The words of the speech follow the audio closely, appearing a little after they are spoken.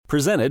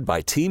Presented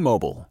by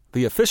T-Mobile,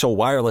 the official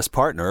wireless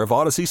partner of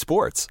Odyssey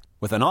Sports.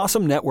 With an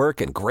awesome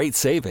network and great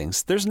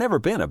savings, there's never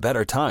been a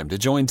better time to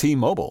join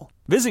T-Mobile.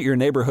 Visit your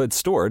neighborhood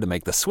store to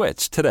make the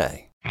switch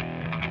today.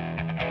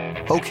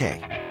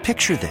 Okay,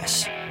 picture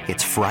this.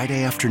 It's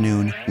Friday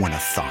afternoon when a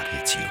thought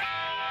hits you.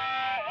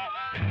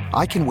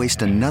 I can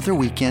waste another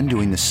weekend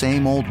doing the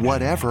same old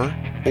whatever,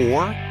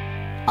 or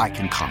I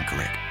can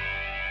conquer it.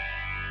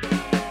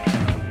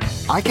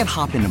 I can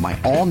hop into my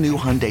all-new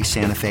Hyundai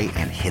Santa Fe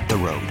and hit the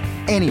road.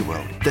 Any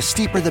road. The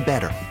steeper, the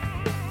better.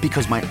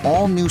 Because my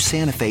all-new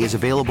Santa Fe is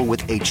available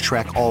with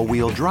H-Track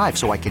all-wheel drive,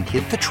 so I can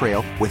hit the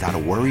trail without a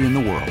worry in the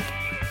world.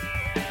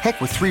 Heck,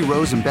 with 3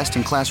 rows and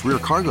best-in-class rear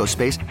cargo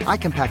space, I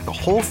can pack the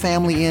whole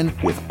family in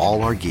with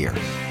all our gear.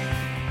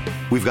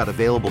 We've got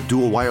available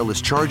dual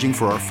wireless charging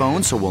for our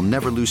phones, so we'll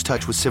never lose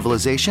touch with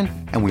civilization,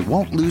 and we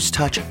won't lose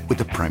touch with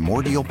the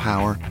primordial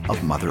power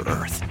of Mother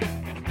Earth.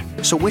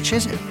 So which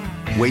is it?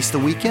 Waste the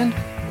weekend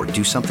or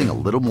do something a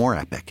little more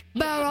epic?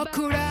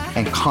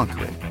 And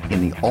conquer it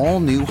in the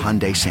all-new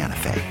Hyundai Santa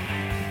Fe.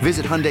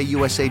 Visit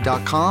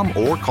HyundaiUSA.com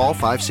or call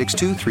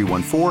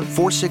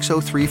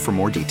 562-314-4603 for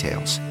more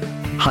details.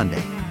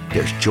 Hyundai,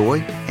 there's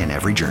joy in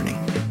every journey.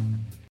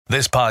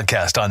 This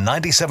podcast on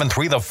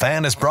 97.3 The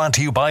Fan is brought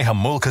to you by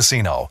Jamul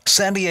Casino,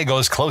 San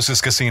Diego's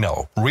closest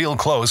casino. Real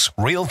close,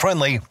 real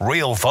friendly,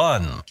 real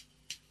fun.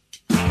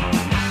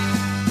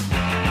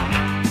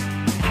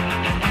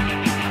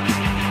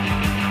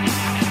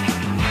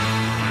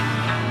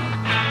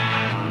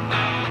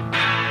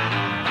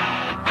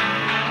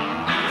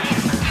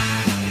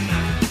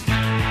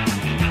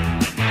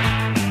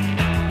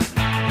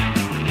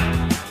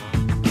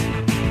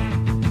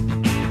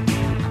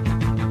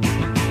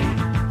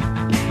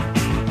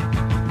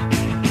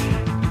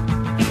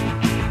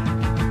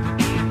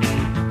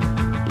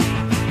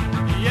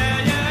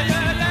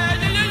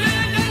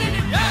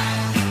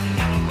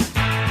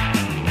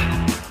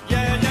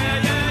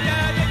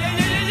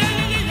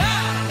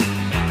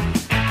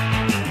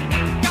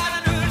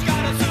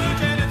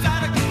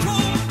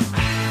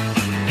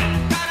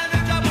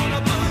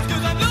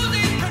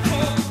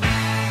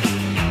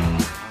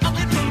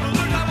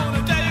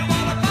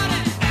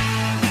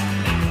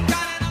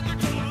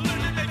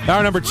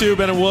 Hour number 2,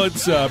 Ben and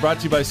Woods, brought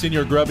to you by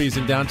Senior Grubbies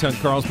in downtown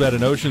Carlsbad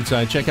and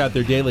Oceanside. Check out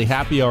their daily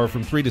happy hour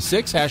from 3 to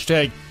 6.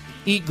 Hashtag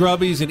Eat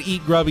Grubbies and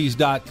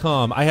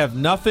eatgrubbies.com. I have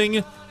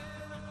nothing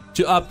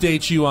to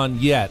update you on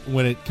yet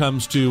when it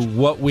comes to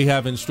what we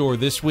have in store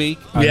this week.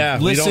 We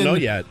don't know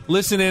yet.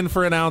 Listen in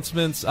for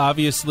announcements.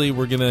 Obviously,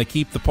 we're going to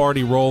keep the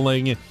party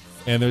rolling,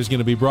 and there's going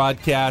to be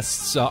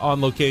broadcasts on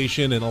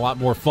location and a lot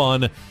more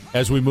fun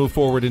as we move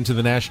forward into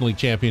the National League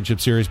Championship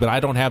Series. But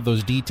I don't have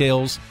those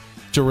details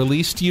to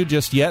release to you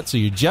just yet, so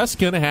you're just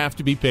going to have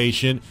to be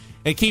patient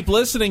and keep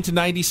listening to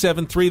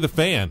 97.3 The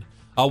Fan.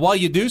 While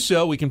you do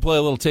so, we can play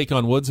a little Take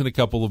on Woods in a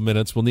couple of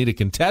minutes. We'll need a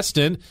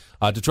contestant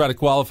to try to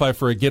qualify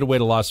for a getaway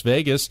to Las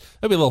Vegas.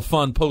 That'll be a little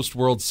fun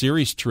post-World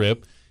Series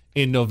trip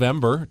in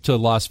November to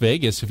Las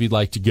Vegas if you'd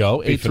like to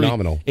go.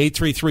 Phenomenal.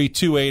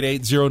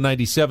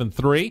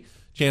 833-288-0973.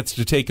 Chance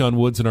to take on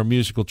Woods in our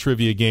musical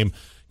trivia game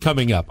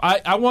coming up.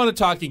 I want to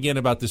talk again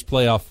about this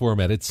playoff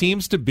format. It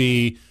seems to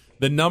be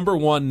the number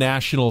one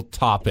national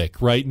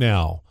topic right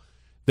now,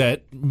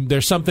 that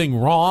there's something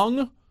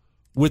wrong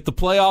with the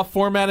playoff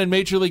format in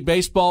Major League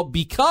Baseball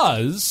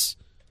because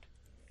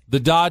the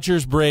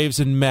Dodgers, Braves,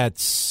 and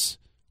Mets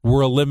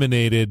were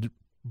eliminated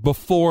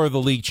before the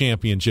League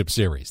Championship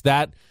Series.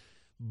 That,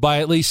 by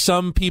at least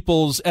some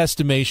people's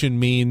estimation,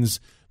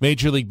 means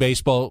Major League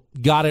Baseball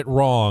got it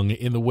wrong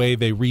in the way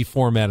they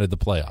reformatted the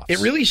playoffs. It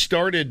really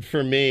started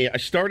for me. I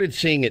started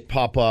seeing it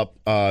pop up.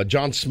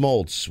 John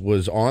Smoltz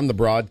was on the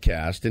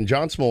broadcast, and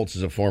John Smoltz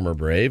is a former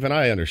Brave, and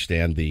I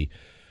understand the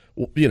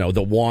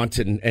want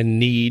and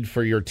need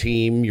for your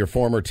team, your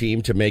former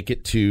team, to make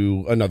it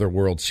to another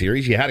World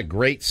Series. You had a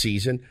great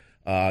season.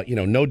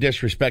 No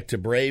disrespect to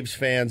Braves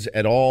fans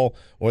at all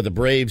or the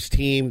Braves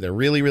team. They're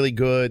really, really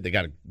good. They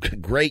got a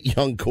great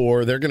young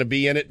core. They're going to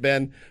be in it,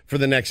 Ben, for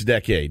the next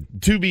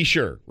decade, to be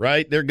sure,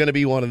 right? They're going to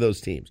be one of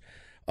those teams.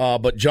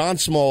 But John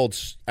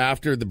Smoltz,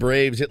 after the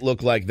Braves, it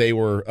looked like they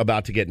were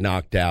about to get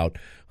knocked out.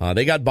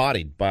 They got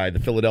bodied by the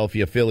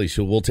Philadelphia Phillies,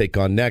 who we'll take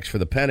on next for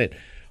the pennant.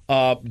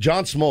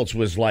 John Smoltz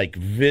was like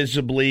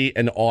visibly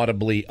and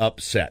audibly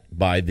upset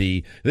by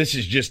this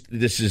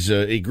is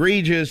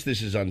egregious.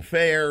 This is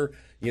unfair.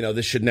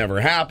 This should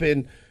never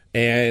happen.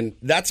 And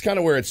that's kind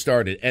of where it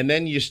started. And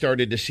then you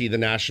started to see the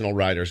national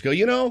writers go,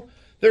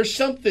 there's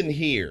something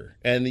here.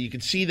 And you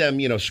could see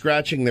them,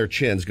 scratching their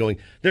chins going,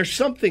 there's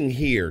something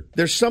here.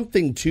 There's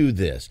something to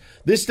this.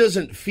 This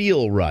doesn't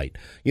feel right.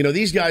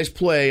 These guys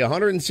play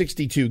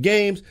 162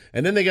 games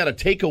and then they got to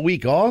take a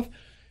week off.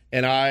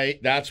 And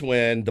that's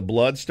when the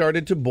blood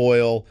started to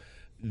boil.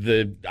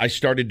 I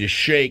started to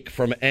shake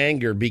from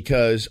anger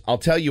because I'll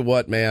tell you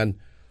what, man,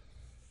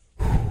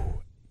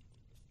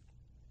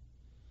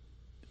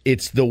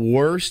 it's the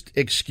worst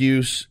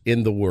excuse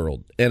in the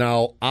world. And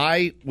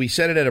we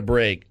said it at a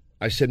break.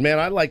 I said, man,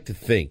 I like to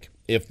think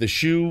if the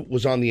shoe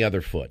was on the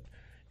other foot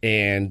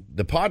And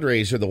the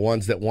Padres are the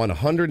ones that won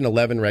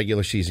 111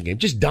 regular season games,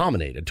 just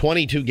dominated,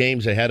 22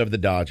 games ahead of the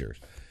Dodgers.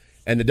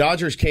 And the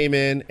Dodgers came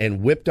in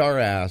and whipped our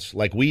ass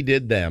like we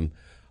did them.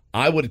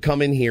 I would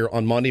come in here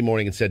on Monday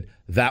morning and said,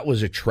 that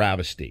was a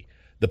travesty.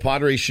 The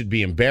Padres should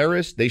be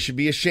embarrassed. They should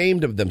be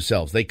ashamed of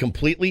themselves. They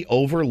completely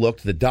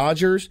overlooked the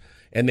Dodgers,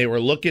 and they were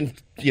looking,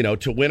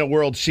 to win a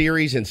World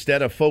Series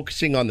instead of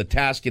focusing on the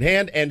task at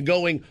hand and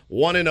going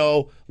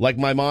 1-0 like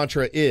my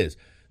mantra is.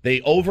 They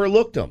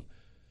overlooked them.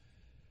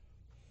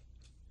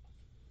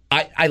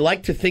 I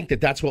like to think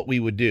that that's what we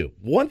would do.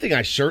 One thing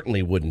I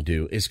certainly wouldn't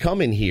do is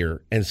come in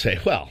here and say,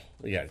 well,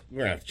 yeah, we're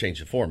going to have to change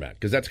the format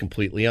because that's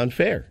completely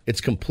unfair.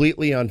 It's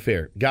completely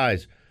unfair.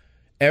 Guys,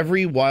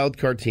 every wild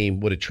card team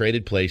would have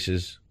traded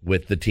places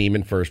with the team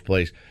in first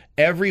place.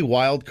 Every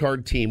wild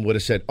card team would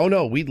have said, oh,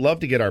 no, we'd love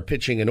to get our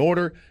pitching in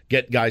order,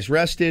 get guys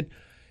rested.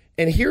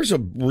 And here's a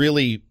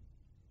really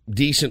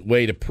decent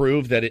way to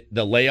prove that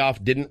the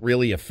layoff didn't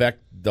really affect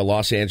the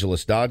Los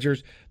Angeles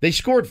Dodgers. They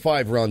scored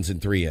 5 runs in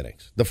 3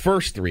 innings, the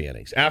first 3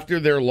 innings. After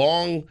their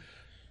long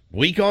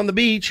week on the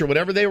beach or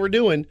whatever they were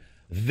doing,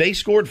 they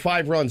scored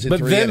 5 runs in 3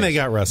 innings.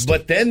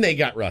 But then they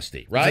got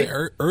rusty, right?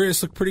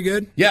 Urias looked pretty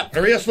good? Yeah,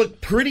 Urias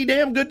looked pretty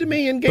damn good to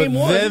me in game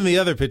 1. Then the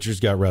other pitchers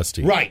got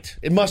rusty. Right.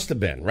 It must have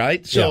been,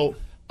 right? So yeah.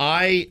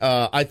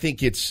 I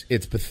think it's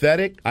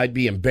pathetic. I'd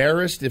be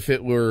embarrassed if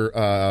it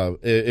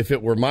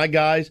were my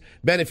guys.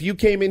 Ben, if you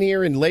came in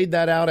here and laid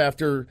that out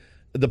after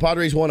the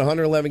Padres won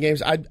 111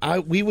 games,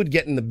 we would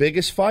get in the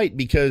biggest fight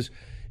because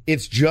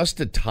it's just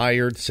a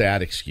tired,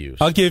 sad excuse.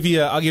 I'll give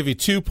you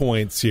 2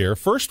 points here.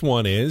 First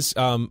one is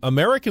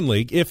American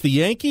League. If the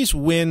Yankees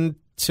win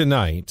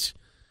tonight,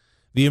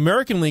 the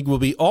American League will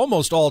be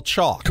almost all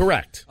chalk.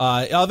 Correct.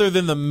 Other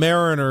than the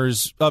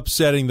Mariners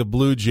upsetting the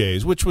Blue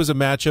Jays, which was a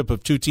matchup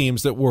of 2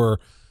 teams that were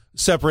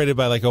separated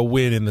by like a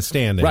win in the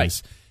standings.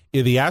 Right.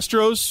 The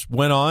Astros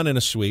went on in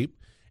a sweep,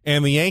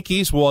 and the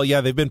Yankees, well,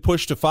 yeah, they've been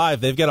pushed to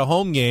 5. They've got a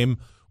home game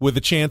with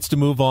a chance to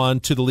move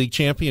on to the League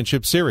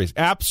Championship Series.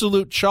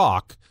 Absolute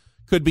chalk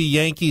could be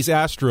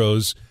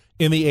Yankees-Astros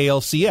in the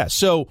ALCS.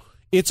 So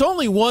it's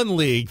only one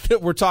league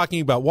that we're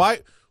talking about. Why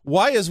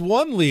is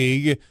one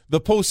league, the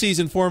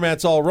postseason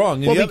format's all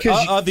wrong?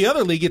 Well, The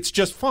other league, it's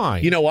just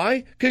fine. You know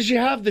why? Because you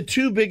have the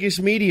 2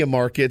 biggest media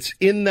markets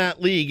in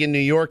that league in New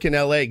York and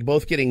L.A.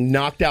 both getting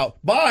knocked out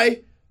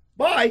by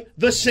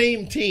the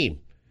same team.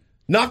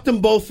 Knocked them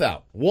both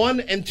out,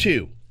 1 and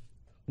 2.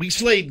 We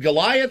slayed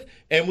Goliath,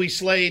 and we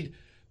slayed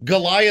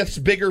Goliath's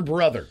bigger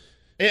brother.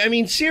 I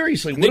mean,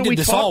 seriously, what are we talking about? They did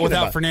this all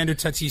without Fernando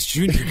Tatis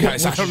Jr.,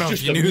 guys. I don't know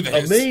if you knew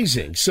this.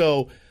 Amazing.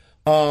 So,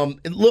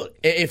 look,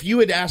 if you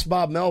had asked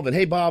Bob Melvin,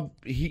 hey, Bob,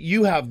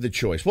 you have the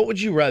choice. What would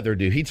you rather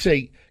do? He'd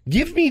say,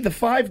 give me the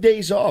 5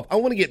 days off. I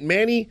want to get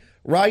Manny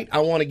right. I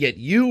want to get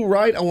you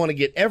right. I want to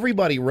get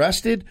everybody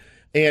rested.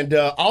 And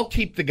I'll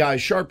keep the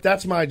guys sharp.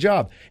 That's my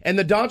job. And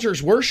the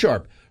Dodgers were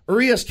sharp.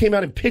 Urias came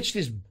out and pitched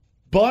his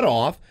butt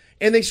off,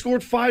 and they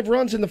scored 5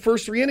 runs in the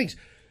first 3 innings.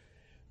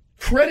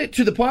 Credit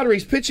to the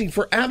Padres pitching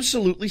for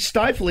absolutely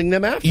stifling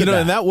them after that.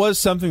 And that was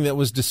something that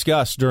was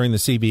discussed during the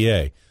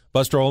CBA.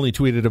 Buster Olney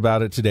tweeted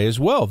about it today as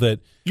well, that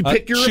you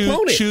pick your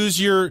opponent.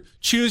 Choose your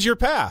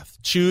path.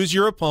 Choose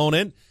your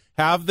opponent.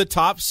 Have the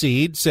top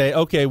seed say,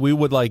 okay, we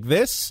would like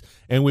this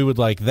and we would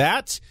like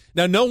that.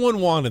 Now, no one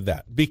wanted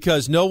that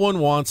because no one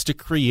wants to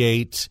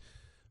create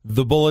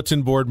the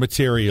bulletin board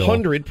material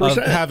 100%.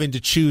 of having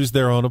to choose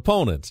their own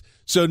opponents.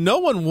 So no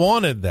one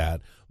wanted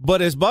that.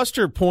 But as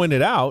Buster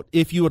pointed out,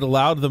 if you had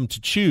allowed them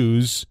to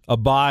choose a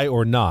bye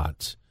or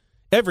not,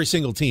 every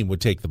single team would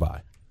take the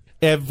bye.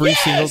 Every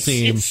single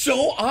team. It's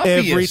so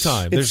obvious. Every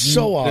time.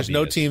 There's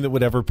no team that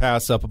would ever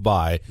pass up a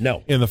bye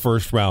in the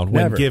first round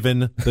Never. when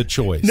given the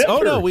choice. Never. Oh,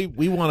 no, we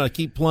want to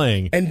keep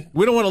playing. And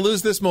we don't want to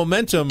lose this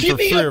momentum for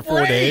 3 or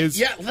 4 days.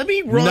 Yeah, let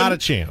me run. Not a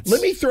chance.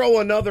 Let me throw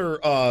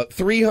another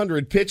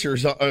 300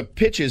 pitches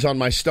on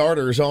my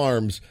starter's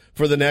arms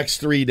for the next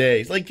 3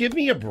 days. Like, give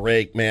me a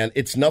break, man.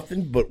 It's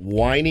nothing but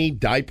whiny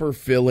diaper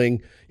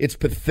filling. It's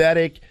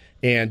pathetic,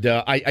 and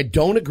I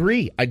don't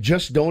agree. I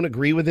just don't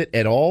agree with it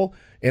at all.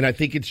 And I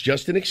think it's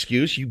just an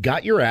excuse. You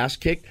got your ass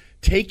kicked.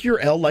 Take your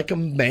L like a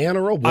man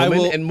or a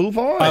woman and move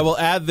on. I will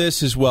add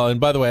this as well. And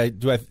by the way, I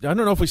don't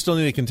know if we still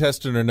need a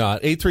contestant or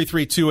not.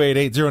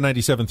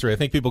 833-288-0973. I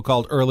think people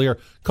called earlier.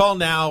 Call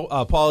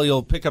now. Paul,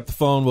 you'll pick up the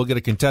phone. We'll get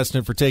a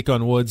contestant for Take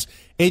on Woods.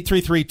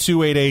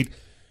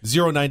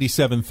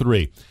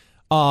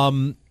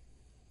 833-288-0973.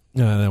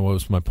 What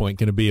was my point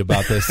going to be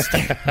about this?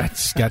 I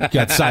just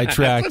got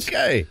sidetracked.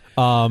 Okay.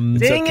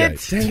 Dang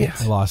it. I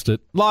lost it.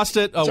 Oh, it's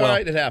well. all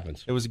right. It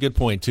happens. It was a good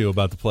point, too,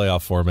 about the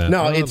playoff format.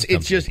 No, it's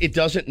just, it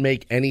doesn't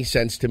make any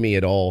sense to me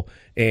at all.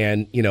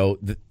 And,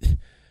 the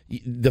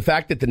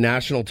fact that the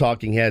national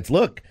talking heads,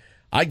 look,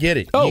 I get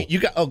it. Oh.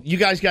 You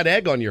guys got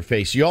egg on your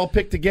face. You all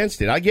picked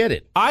against it. I get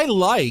it. I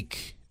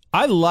like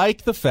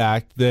the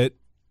fact that,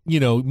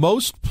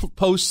 most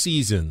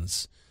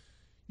postseasons,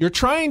 you're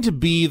trying to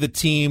be the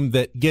team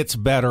that gets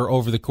better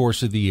over the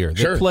course of the year,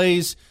 that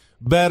plays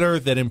better,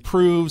 that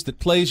improves, that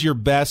plays your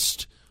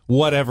best,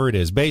 whatever it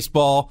is.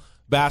 Baseball,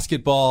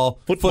 basketball,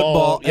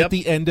 football yep. at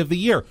the end of the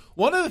year.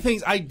 One of the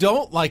things I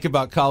don't like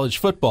about college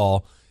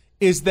football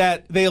is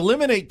that they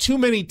eliminate too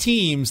many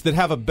teams that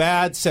have a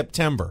bad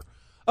September.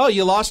 Oh,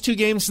 you lost 2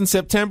 games in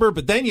September,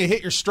 but then you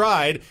hit your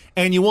stride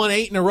and you won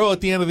 8 in a row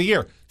at the end of the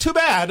year. Too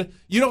bad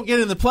you don't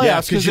get in the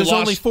playoffs because there's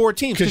only 4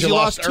 teams because you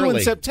lost 2 in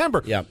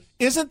September. Yep.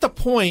 Isn't the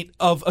point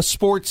of a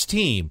sports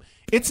team,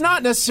 it's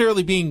not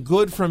necessarily being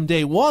good from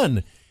day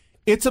one.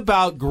 It's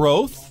about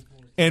growth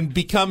and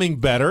becoming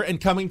better and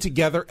coming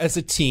together as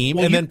a team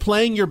and then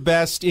playing your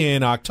best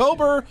in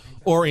October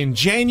or in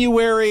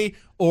January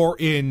or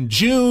in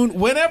June,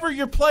 whenever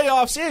your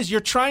playoffs is.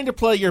 You're trying to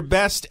play your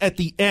best at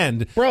the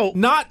end, bro.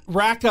 Not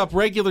rack up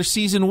regular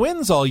season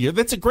wins all year.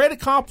 That's a great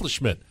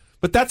accomplishment,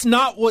 but that's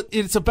not what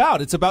it's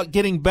about. It's about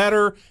getting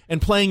better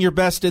and playing your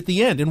best at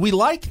the end, and we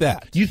like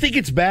that. You think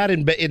it's bad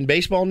in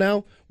baseball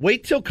now?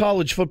 Wait till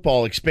college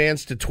football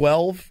expands to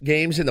 12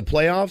 games in the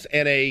playoffs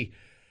and a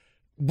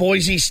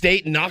Boise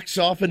State knocks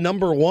off a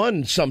number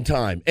 1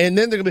 sometime. And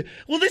then they're going to be,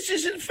 well, this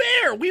isn't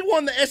fair. We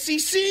won the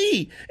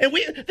SEC. And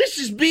this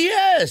is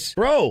BS.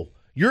 Bro,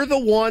 you're the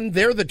 1,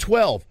 they're the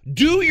 12.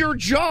 Do your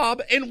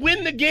job and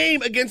win the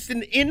game against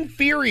an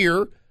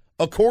inferior,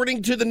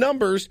 according to the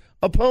numbers,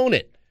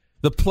 opponent.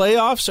 The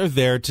playoffs are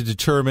there to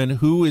determine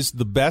who is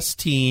the best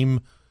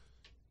team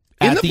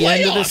at the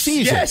end of the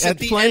season, yes, at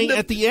the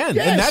end.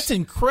 Yes. And that's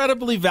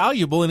incredibly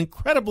valuable and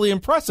incredibly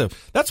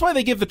impressive. That's why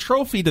they give the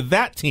trophy to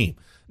that team.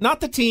 Not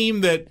the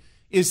team that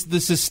is the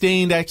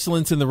sustained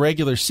excellence in the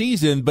regular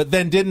season, but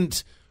then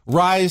didn't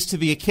rise to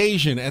the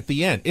occasion at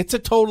the end. It's a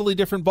totally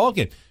different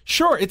ballgame.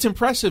 Sure, it's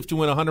impressive to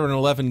win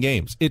 111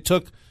 games. It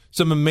took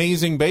some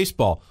amazing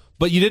baseball,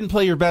 but you didn't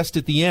play your best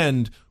at the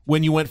end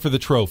when you went for the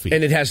trophy.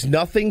 And it has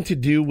nothing to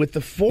do with the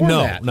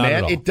format, no, not man.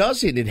 at all. It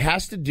doesn't. It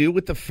has to do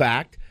with the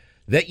fact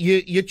that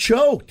you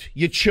choked.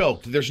 You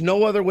choked. There's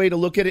no other way to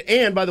look at it.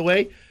 And, by the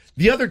way,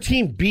 the other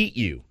team beat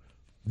you.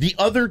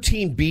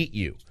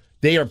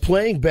 They are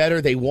playing better.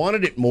 They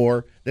wanted it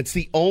more.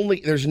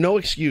 There's no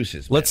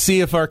excuses. Man. Let's see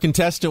if our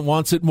contestant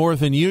wants it more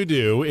than you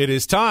do. It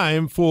is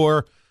time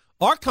for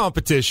our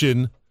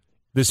competition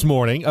this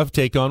morning of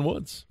Take on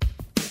Woods.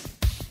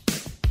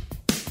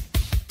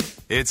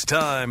 It's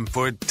time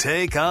for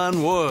Take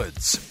on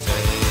Woods.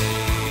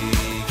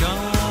 Take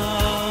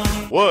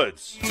on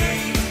Woods.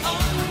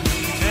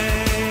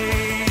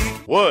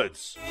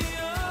 Woods.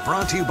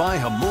 Brought to you by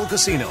Jamul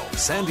Casino,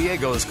 San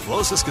Diego's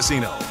closest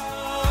casino.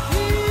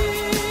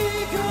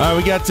 All right,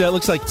 we got,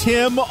 looks like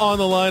Tim on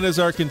the line as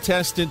our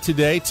contestant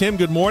today. Tim,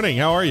 good morning.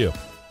 How are you?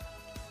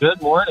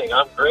 Good morning.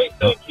 I'm great,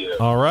 thank you.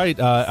 All right.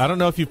 I don't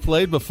know if you've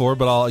played before,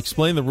 but I'll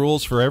explain the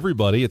rules for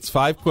everybody. It's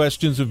 5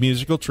 questions of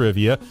musical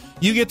trivia.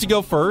 You get to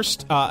go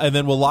first, and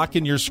then we'll lock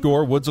in your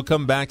score. Woods will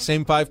come back,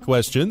 same 5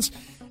 questions.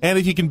 And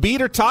if you can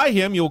beat or tie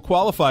him, you'll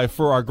qualify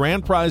for our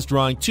grand prize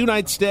drawing,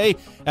 2-night stay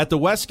at the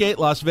Westgate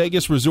Las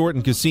Vegas Resort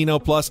and Casino,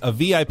 plus a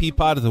VIP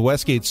pod at the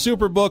Westgate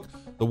Superbook,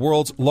 the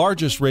world's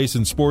largest race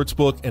and sports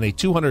book, and a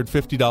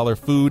 $250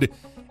 food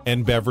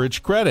and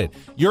beverage credit.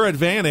 Your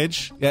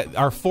advantage,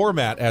 our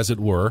format as it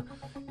were,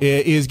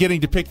 is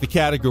getting to pick the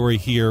category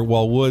here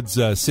while Woods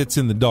sits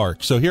in the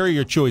dark. So here are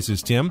your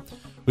choices, Tim.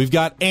 We've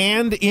got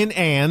And in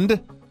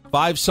And,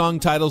 5 song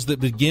titles that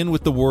begin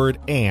with the word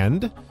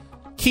and.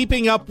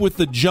 Keeping Up with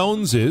the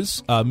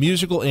Joneses,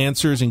 musical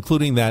answers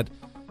including that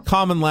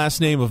common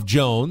last name of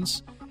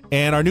Jones.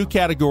 And our new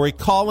category,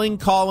 Calling,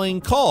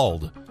 Calling,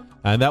 Called.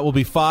 And that will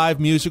be 5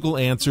 musical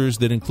answers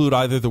that include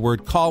either the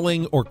word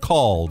calling or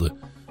called.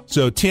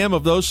 So, Tim,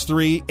 of those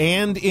 3,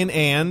 And in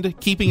And,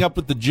 Keeping Up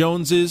with the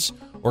Joneses,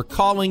 or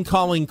Calling,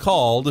 Calling,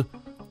 Called,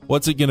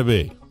 what's it going to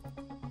be?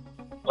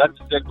 Let's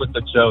stick with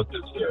the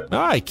Joneses here. All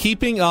right,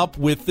 Keeping Up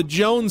with the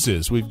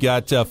Joneses. We've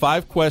got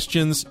 5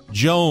 questions.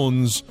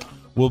 Jones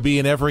will be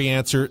in every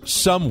answer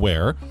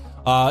somewhere.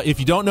 If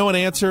you don't know an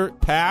answer,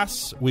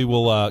 pass. We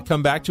will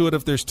come back to it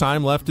if there's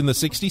time left in the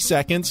 60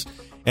 seconds.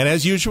 And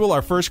as usual,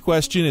 our first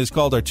question is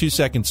called our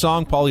 2-second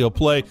song. Paulie will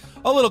play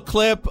a little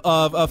clip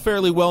of a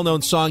fairly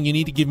well-known song. You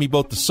need to give me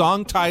both the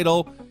song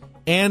title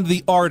and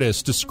the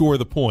artist to score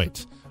the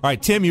point. All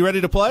right, Tim, you ready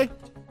to play?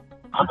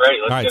 I'm ready.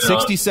 Let's All right, get it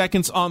 60 on.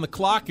 seconds on the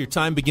clock. Your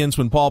time begins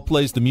when Paul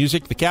plays the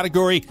music. The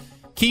category,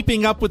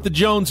 Keeping Up with the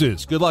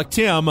Joneses. Good luck,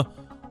 Tim.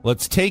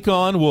 Let's take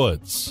on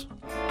Woods.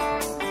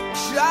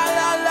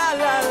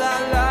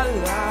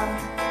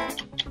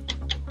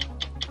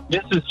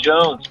 Mrs.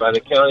 Jones by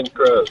the Counting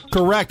Crows.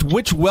 Correct.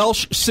 Which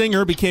Welsh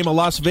singer became a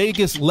Las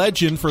Vegas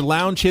legend for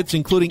lounge hits,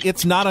 including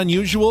It's Not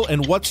Unusual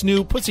and What's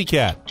New,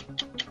 Pussycat?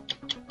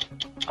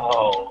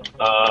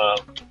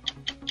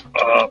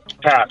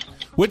 Pass.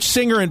 Which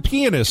singer and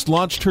pianist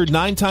launched her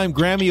 9-time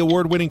Grammy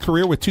Award-winning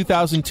career with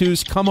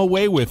 2002's Come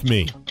Away With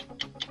Me?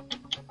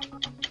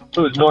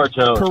 Who's Nora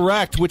Jones?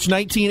 Correct. Which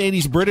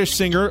 1980s British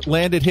singer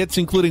landed hits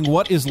including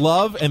What Is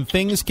Love and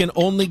Things Can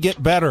Only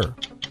Get Better?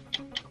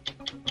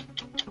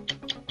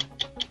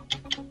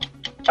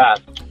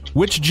 Pass.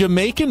 Which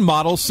Jamaican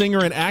model,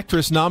 singer, and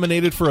actress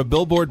nominated for a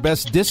Billboard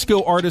Best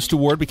Disco Artist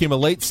Award became a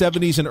late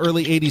 70s and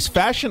early 80s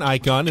fashion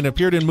icon and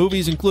appeared in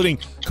movies including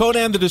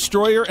Conan the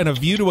Destroyer and A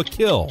View to a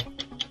Kill?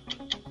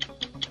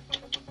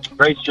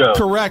 Grace Jones.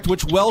 Correct.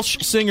 Which Welsh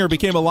singer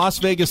became a Las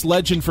Vegas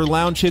legend for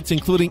lounge hits,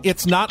 including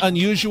It's Not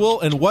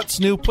Unusual and What's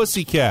New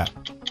Pussycat?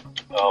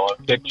 Oh,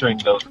 I'm picturing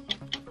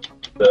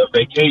the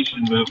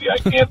vacation movie. I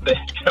can't think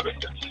of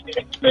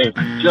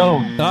it.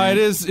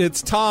 Jones.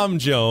 It's Tom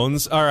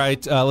Jones. All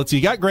right, let's see.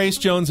 You got Grace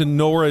Jones and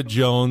Nora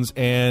Jones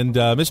and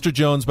Mr.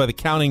 Jones by the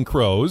Counting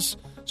Crows.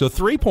 So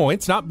 3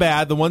 points, not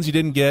bad. The ones you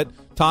didn't get,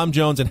 Tom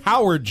Jones and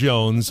Howard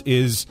Jones,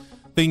 is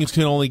Things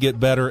Can Only Get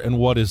Better and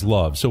What Is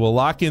Love. So we'll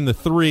lock in the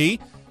 3,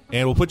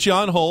 and we'll put you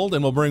on hold,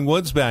 and we'll bring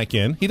Woods back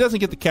in. He doesn't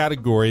get the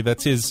category.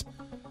 That's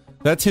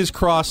his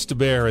cross to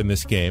bear in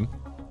this game.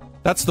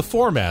 That's the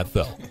format,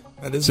 though.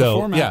 That is the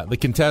format. Yeah, the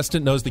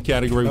contestant knows the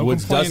category. No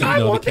Woods doesn't I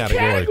know want the the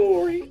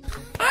category.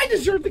 I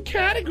deserve the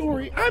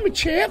category. I'm a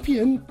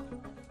champion.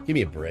 Give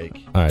me a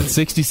break. All right,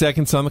 60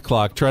 seconds on the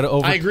clock. Try to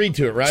I agreed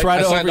to it, right?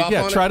 I signed off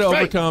on try it? to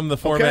Right. overcome the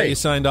format Okay. you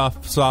signed off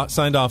on.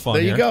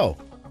 There you here. go.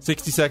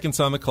 60 seconds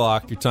on the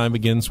clock. Your time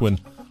begins when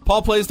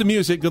Paul plays the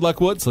music. Good luck,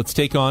 Woods. Let's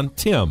take on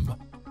Tim.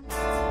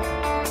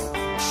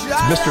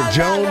 Mr.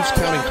 Jones,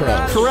 Counting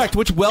Crows. Correct.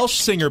 Which Welsh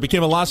singer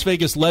became a Las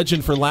Vegas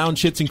legend for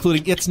lounge hits,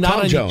 including It's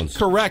Not Tom Jones.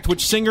 Correct.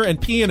 Which singer and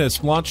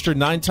pianist launched her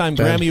 9-time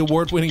Grammy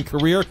Award-winning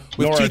career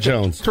with Nora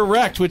Jones.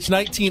 Correct. Which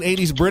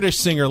 1980s British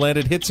singer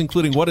landed hits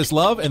including What Is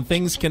Love and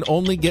Things Can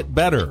Only Get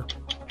Better?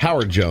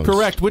 Howard Jones.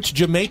 Correct. Which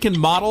Jamaican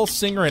model,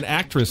 singer, and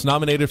actress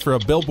nominated for a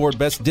Billboard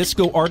Best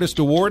Disco Artist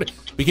Award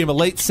became a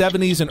late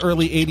 70s and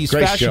early 80s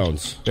Grace fashion?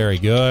 Jones. Very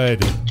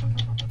good.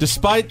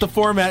 Despite the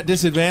format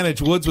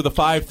disadvantage, Woods with a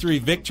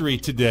 5-3 victory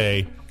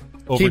today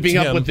over Keeping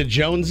Tim. up with the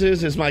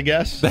Joneses is my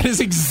guess. That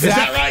is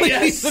exactly right?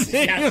 Yes. the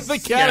name Yes. of the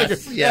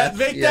category. Yes.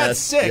 Make that Yes.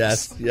 6.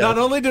 Yes. Yes. Not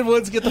only did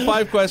Woods get the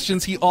 5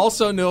 questions, he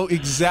also knew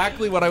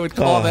exactly what I would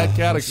call that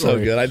category. So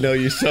good. I know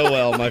you so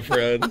well, my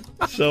friend.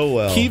 So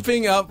well.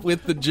 Keeping up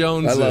with the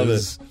Joneses. I love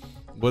it.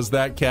 Was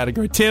that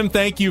category. Tim,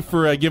 thank you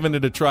for giving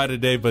it a try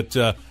today, but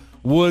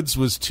Woods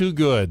was too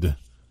good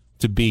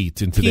to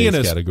beat in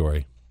today's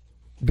category.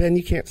 Ben,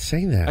 you can't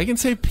say that. I can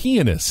say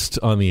pianist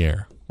on the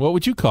air. What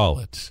would you call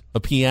it?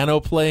 A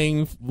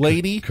piano-playing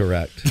lady?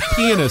 Correct.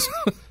 Pianist.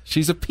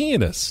 She's a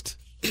pianist.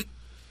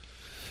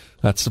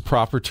 That's the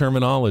proper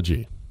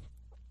terminology.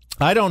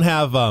 I don't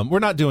have... we're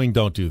not doing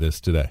Don't Do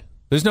This today.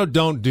 There's no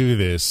Don't Do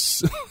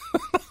This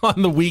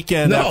on the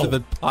weekend after the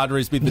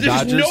Padres beat the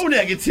Dodgers. There's no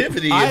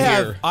negativity in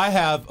here. I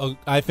have,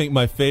 I think,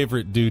 my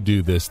favorite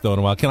Do This, though, in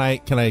a while. Can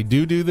I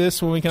do this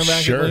when we come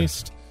back Sure. at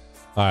least?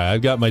 All right,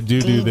 I've got my Do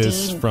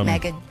This from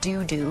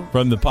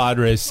the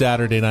Padres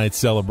Saturday night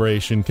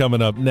celebration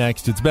coming up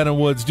next. It's Ben and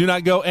Woods. Do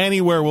not go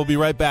anywhere. We'll be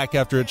right back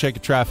after a check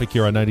of traffic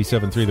here on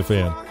 97.3 The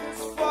Fan.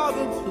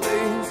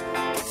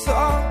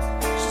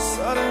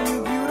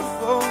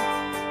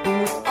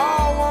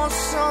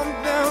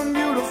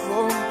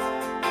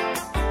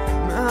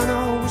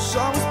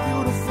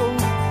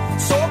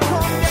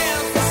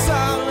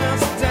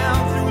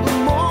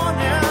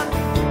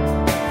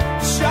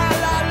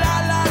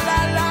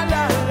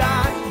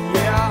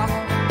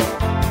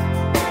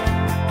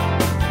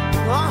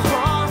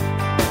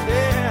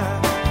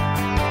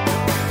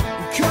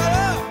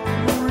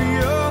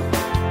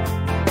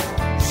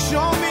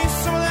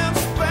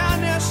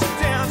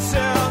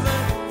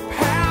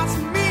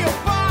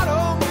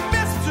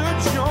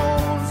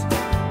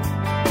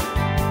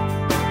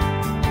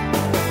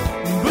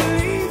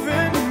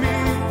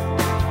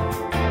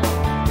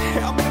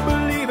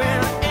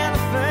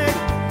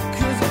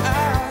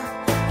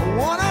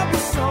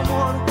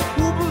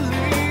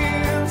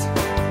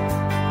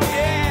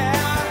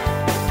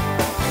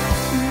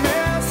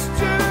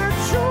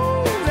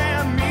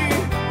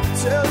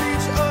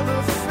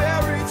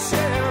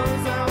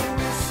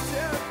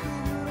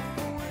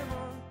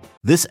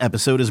 This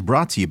episode is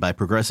brought to you by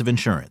Progressive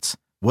Insurance.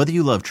 Whether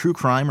you love true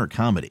crime or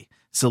comedy,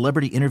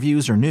 celebrity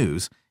interviews or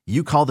news,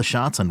 you call the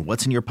shots on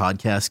what's in your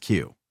podcast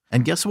queue.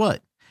 And guess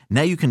what?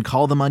 Now you can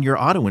call them on your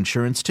auto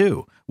insurance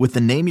too with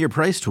the Name Your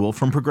Price tool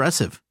from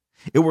Progressive.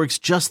 It works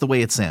just the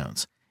way it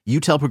sounds. You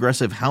tell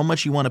Progressive how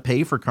much you want to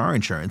pay for car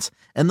insurance,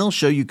 and they'll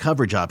show you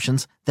coverage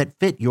options that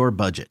fit your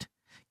budget.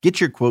 Get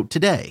your quote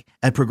today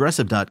at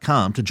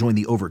Progressive.com to join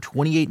the over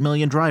 28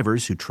 million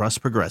drivers who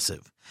trust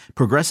Progressive.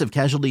 Progressive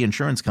Casualty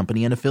Insurance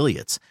Company and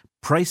Affiliates.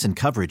 Price and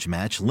coverage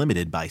match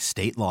limited by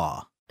state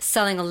law.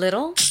 Selling a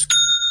little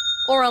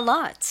or a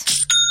lot?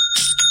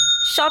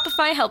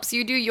 Shopify helps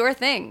you do your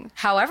thing,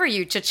 however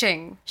you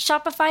cha-ching.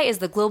 Shopify is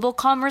the global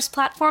commerce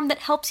platform that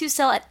helps you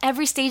sell at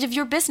every stage of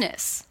your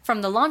business.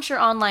 From the launch your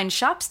online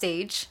shop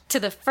stage,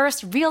 to the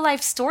first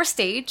real-life store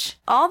stage,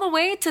 all the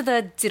way to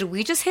the did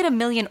we just hit 1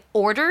 million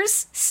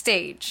orders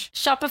stage.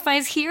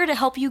 Shopify's here to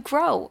help you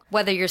grow.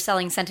 Whether you're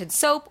selling scented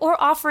soap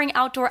or offering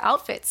outdoor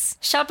outfits,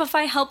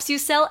 Shopify helps you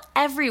sell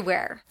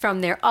everywhere.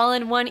 From their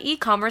all-in-one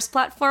e-commerce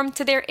platform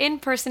to their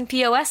in-person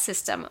POS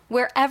system,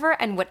 wherever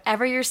and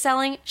whatever you're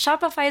selling,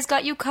 Shopify's got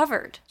got you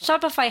covered.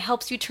 Shopify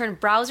helps you turn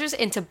browsers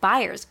into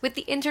buyers with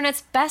the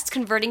internet's best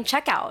converting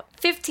checkout.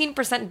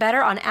 15%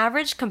 better on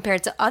average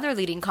compared to other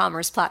leading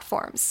commerce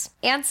platforms.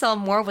 And sell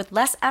more with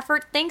less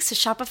effort thanks to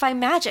Shopify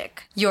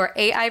Magic, your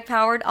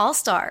AI-powered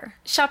all-star.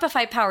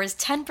 Shopify powers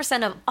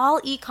 10% of all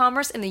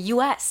e-commerce in the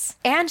U.S.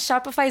 And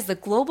Shopify is the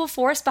global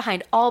force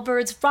behind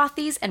Allbirds,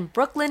 Rothy's, and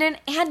Brooklinen,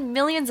 and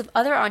millions of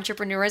other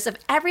entrepreneurs of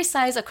every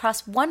size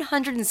across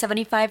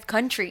 175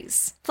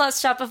 countries.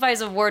 Plus,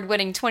 Shopify's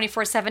award-winning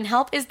 24/7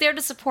 help is there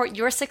to support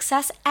your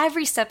success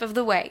every step of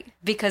the way.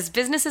 Because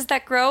businesses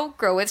that grow,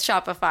 grow with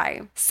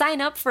Shopify.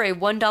 Sign up for a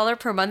 $1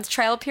 per month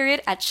trial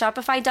period at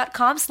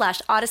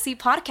shopify.com/Odyssey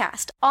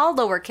Podcast, all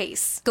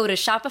lowercase. Go to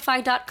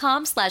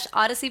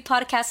shopify.com/Odyssey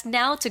Podcast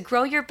now to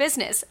grow your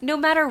business, no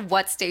matter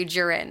what stage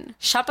you're in.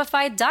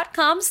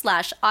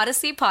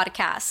 Shopify.com/Odyssey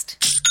Podcast.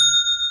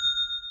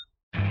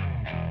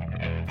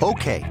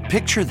 Okay,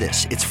 picture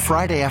this. It's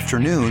Friday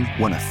afternoon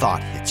when a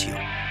thought hits you.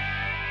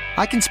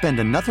 I can spend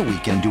another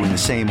weekend doing the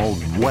same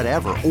old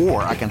whatever,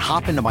 or I can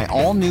hop into my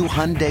all-new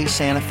Hyundai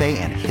Santa Fe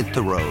and hit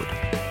the road.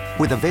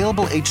 With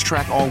available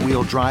H-Track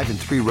all-wheel drive and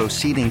 3-row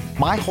seating,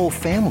 my whole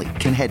family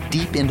can head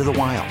deep into the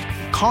wild.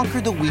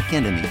 Conquer the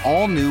weekend in the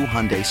all-new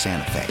Hyundai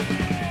Santa Fe.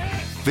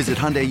 Visit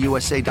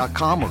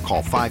HyundaiUSA.com or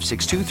call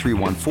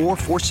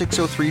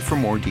 562-314-4603 for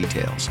more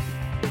details.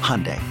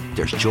 Hyundai,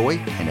 there's joy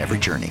in every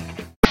journey.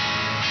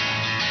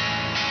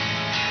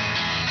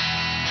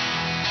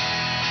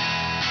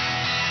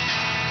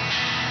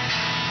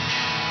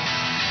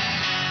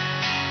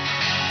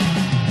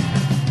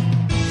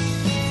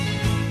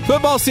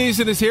 Football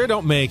season is here.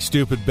 Don't make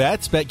stupid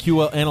bets.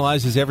 BetQL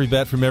analyzes every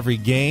bet from every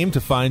game to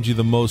find you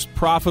the most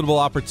profitable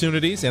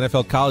opportunities.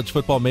 NFL, college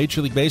football,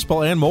 Major League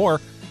Baseball, and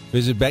more.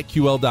 Visit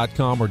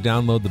BetQL.com or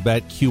download the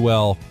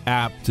BetQL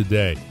app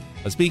today.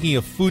 Speaking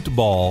of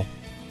football,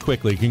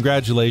 quickly,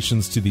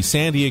 congratulations to the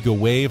San Diego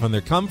Wave on their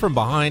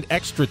come-from-behind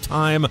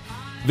extra-time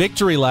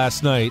victory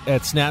last night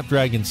at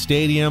Snapdragon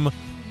Stadium.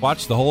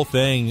 Watched the whole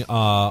thing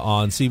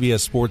on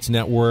CBS Sports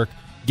Network.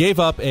 Gave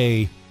up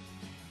a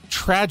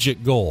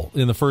tragic goal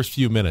in the first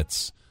few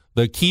minutes.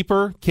 The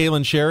keeper,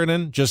 Kaylin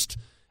Sheridan, just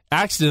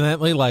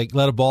accidentally let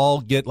a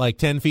ball get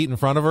 10 feet in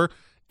front of her,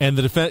 and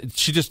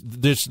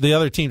the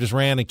other team just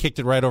ran and kicked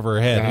it right over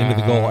her head into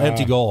the goal.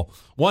 Empty goal.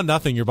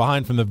 1-0. You're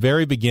behind from the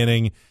very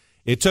beginning.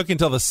 It took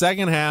until the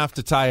second half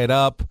to tie it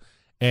up,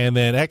 and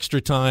then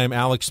extra time,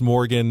 Alex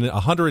Morgan,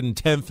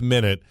 110th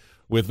minute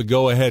with the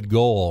go-ahead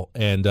goal,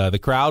 and the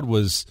crowd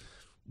was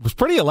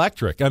pretty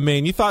electric. I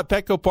mean, you thought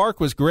Petco Park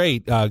was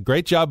great.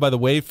 Great job by the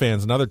Wave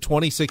fans. Another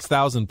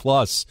 26,000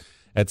 plus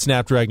at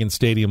Snapdragon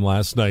Stadium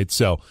last night.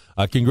 So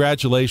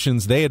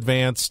congratulations. They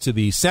advance to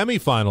the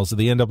semifinals of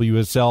the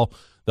NWSL.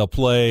 They'll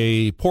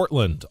play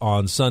Portland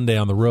on Sunday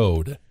on the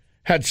road.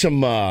 Had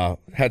some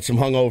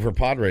hungover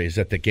Padres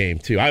at the game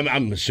too.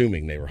 I'm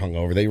assuming they were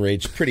hungover. They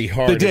raged pretty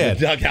hard. They did.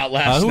 In the dugout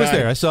last night. Who was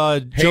there? I saw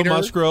Joe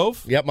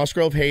Musgrove. Yep,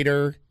 Musgrove,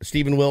 Hader,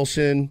 Steven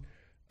Wilson.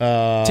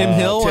 Tim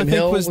Hill, I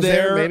think, was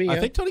there. Maybe, yeah. I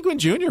think Tony Gwynn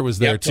Jr. was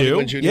there, too.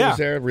 Tony Gwynn Jr. was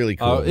there. Really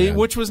cool.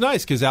 Which was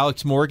nice because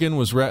Alex Morgan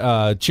was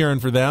cheering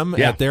for them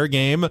at their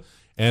game,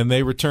 and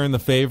they returned the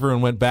favor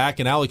and went back.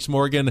 And Alex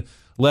Morgan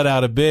let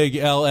out a big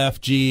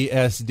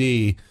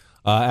LFGSD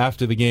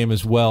after the game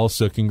as well,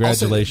 so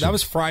congratulations. Also, that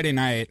was Friday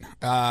night.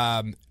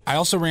 I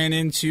also ran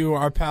into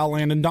our pal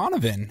Landon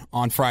Donovan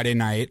on Friday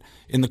night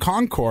in the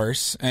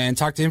concourse and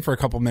talked to him for a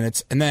couple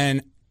minutes. And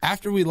then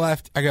after we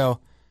left, I go,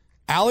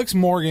 Alex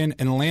Morgan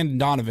and Landon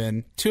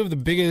Donovan, two of the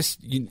biggest,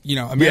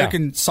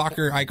 American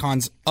soccer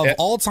icons of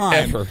all time,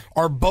 ever,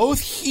 are both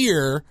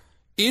here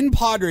in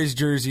Padres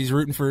jerseys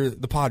rooting for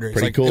the Padres.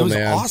 Pretty cool, it was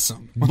man.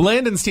 Awesome.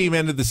 Landon's team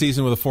ended the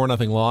season with a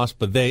 4-0 loss,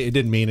 but it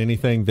didn't mean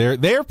anything. Their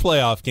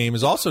playoff game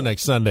is also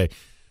next Sunday.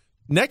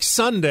 Next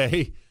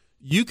Sunday,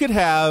 you could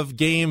have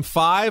Game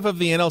 5 of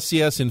the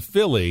NLCS in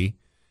Philly,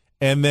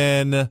 and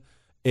then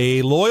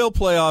a Loyal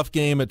playoff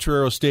game at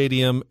Torero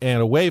Stadium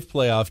and a Wave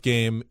playoff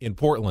game in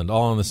Portland,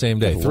 all on the same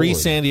day. 3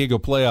 San Diego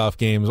playoff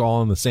games all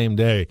on the same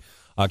day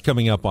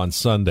coming up on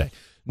Sunday.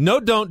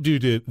 No, don't do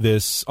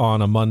this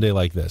on a Monday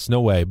like this.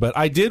 No way. But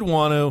I did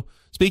want to,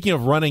 speaking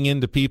of running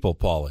into people,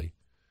 Paulie,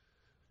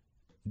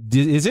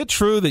 is it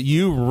true that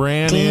you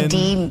ran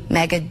in?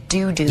 Mega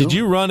doo-doo. Did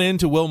you run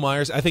into Will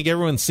Myers? I think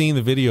everyone's seen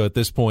the video at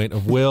this point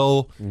of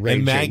Will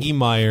and Maggie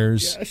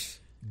Myers. Yes.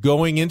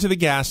 Going into the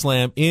gas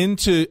lamp,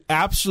 into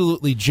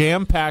absolutely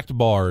jam-packed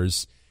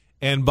bars,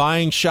 and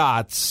buying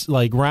shots,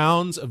 like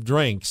rounds of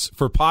drinks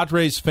for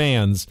Padres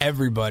fans.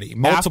 Everybody.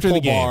 Multiple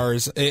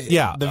bars.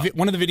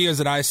 One of the videos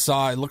that I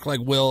saw, it looked like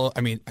Will,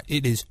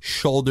 it is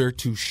shoulder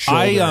to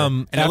shoulder.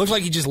 And it looked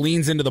like he just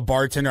leans into the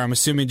bartender. I'm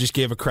assuming just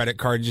gave a credit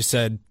card and just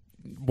said,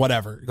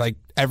 whatever. Like,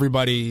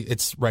 everybody,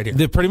 it's right here.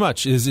 That pretty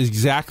much is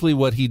exactly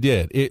what he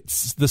did.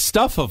 It's the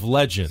stuff of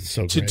legend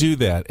to do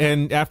that.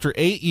 And after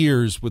 8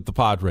 years with the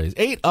Padres,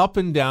 8 up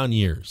and down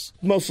years.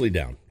 Mostly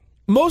down.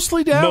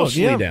 Mostly down.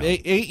 Mostly down.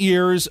 8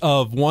 years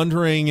of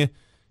wondering,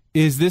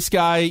 is this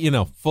guy,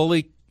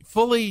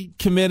 fully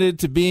committed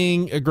to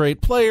being a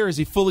great player? Is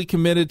he fully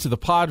committed to the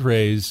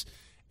Padres?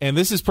 and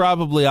this is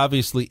probably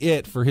obviously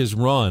it for his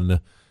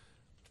run.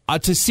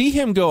 To see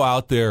him go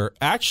out there,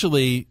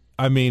 actually,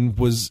 I mean,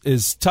 was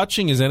as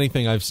touching as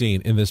anything I've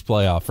seen in this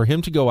playoff. For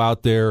him to go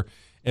out there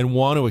and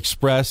want to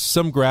express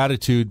some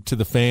gratitude to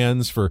the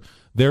fans for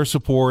their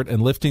support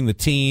and lifting the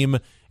team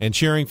and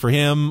cheering for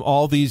him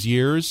all these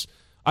years,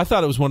 I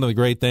thought it was one of the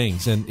great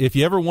things. And if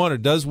you ever wonder,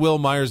 does Will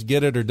Myers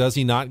get it or does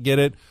he not get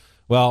it?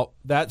 Well,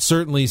 that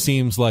certainly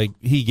seems like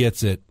he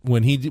gets it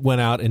when he went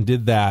out and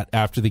did that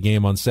after the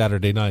game on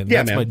Saturday night. Yeah,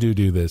 that's man. why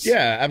do this.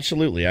 Yeah,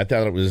 absolutely. I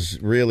thought it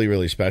was really,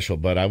 really special.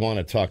 But I want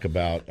to talk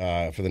about,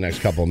 for the next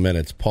couple of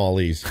minutes,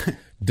 Paulie's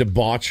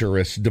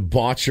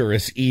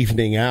debaucherous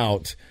evening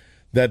out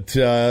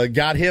that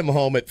got him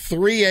home at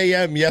 3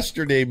 a.m.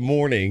 yesterday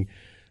morning.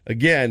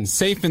 Again,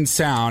 safe and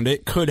sound.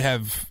 It could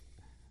have...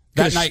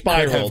 That night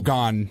could have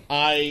gone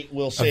I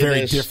will say a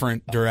very this.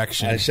 different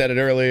direction. I said it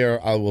earlier.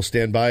 I will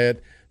stand by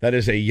it. That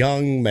is a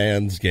young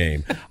man's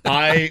game.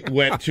 I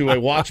went to a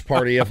watch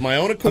party of my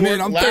own accord. I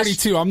mean, I'm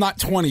 32. I'm not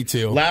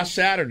 22. Last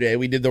Saturday,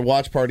 we did the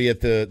watch party at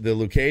the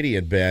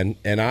Leucadia, Ben,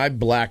 and I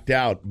blacked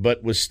out,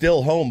 but was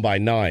still home by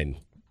 9.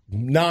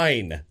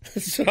 9.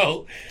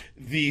 So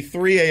the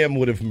 3 a.m.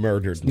 would have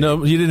murdered me.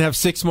 No, you didn't have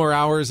 6 more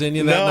hours in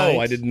you that night? No,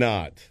 I did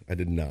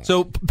not.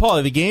 So,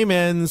 Paulie, the game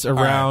ends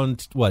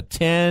around,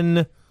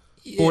 10...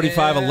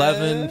 45,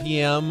 11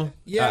 p.m.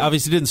 Yeah.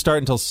 Obviously didn't start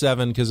until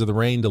 7 because of the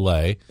rain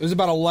delay. It was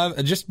about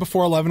 11, just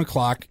before 11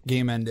 o'clock,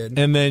 game ended.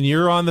 And then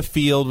you're on the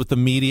field with the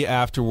media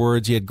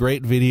afterwards. You had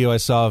great video I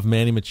saw of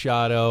Manny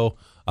Machado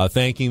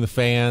thanking the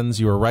fans.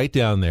 You were right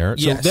down there.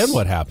 So Yes. then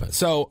what happened?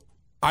 So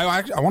I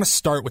want to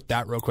start with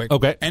that real quick.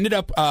 Okay. Ended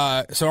up,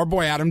 so our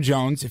boy Adam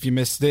Jones, if you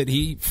missed it,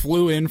 he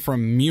flew in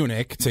from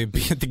Munich to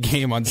be at the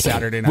game on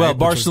Saturday night. Well,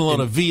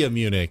 Barcelona via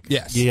Munich.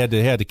 Yes. You had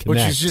to connect. Which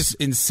is just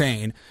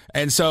insane.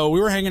 And so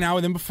we were hanging out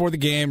with him before the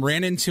game,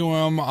 ran into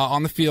him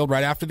on the field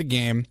right after the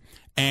game.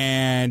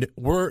 And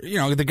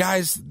the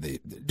guys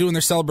doing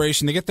their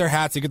celebration, they get their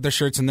hats, they get their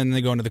shirts, and then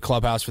they go into the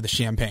clubhouse for the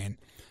champagne.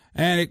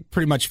 And it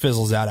pretty much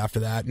fizzles out after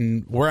that.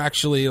 And we're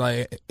actually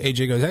like,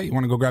 AJ goes, hey, you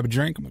want to go grab a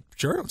drink? I'm like,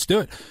 sure, let's do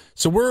it.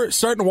 So we're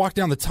starting to walk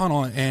down the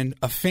tunnel, and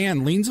a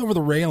fan leans over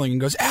the railing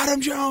and goes, Adam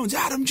Jones.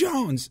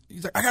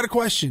 He's like, I got a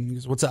question. He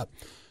goes, what's up?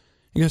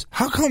 He goes,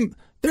 how come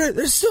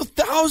there's still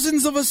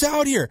thousands of us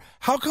out here?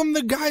 How come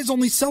the guys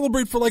only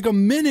celebrate for like a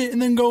minute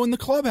and then go in the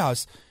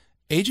clubhouse?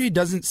 AJ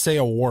doesn't say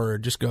a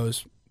word, just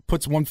goes,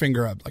 puts one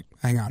finger up, like,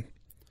 hang on.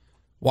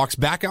 Walks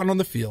back out on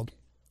the field,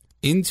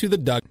 into the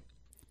dugout.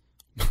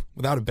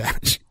 Without a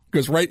badge,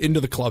 goes right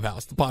into the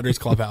clubhouse, the Padres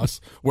clubhouse,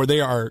 where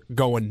they are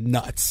going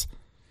nuts.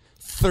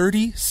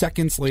 30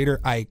 seconds later,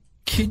 I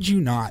kid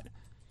you not,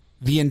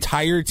 the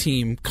entire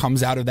team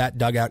comes out of that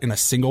dugout in a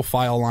single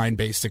file line,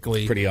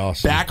 basically. Pretty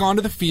awesome. Back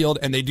onto the field,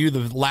 and they do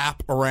the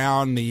lap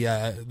around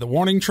the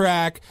warning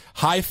track,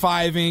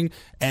 high-fiving,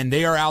 and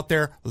they are out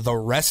there the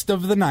rest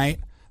of the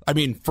night. I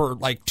mean, for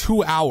like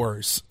 2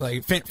 hours.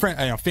 Like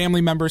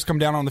family members come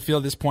down on the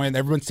field at this point.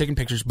 Everyone's taking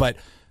pictures, but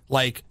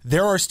like,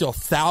 there are still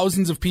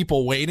thousands of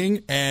people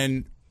waiting,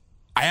 and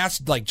I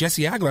asked, like,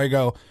 Jesse Agler, I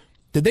go,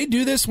 did they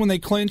do this when they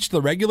clinched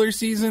the regular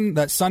season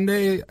that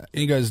Sunday? And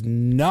he goes,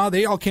 no,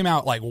 they all came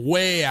out, like,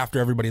 way after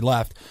everybody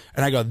left.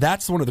 And I go,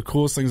 that's one of the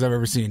coolest things I've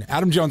ever seen.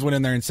 Adam Jones went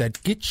in there and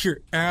said, get your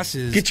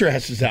asses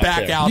out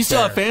back there. out You still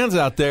there. have fans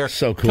out there.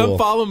 So cool. Come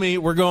follow me.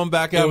 We're going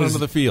back out onto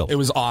the field. It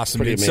was awesome.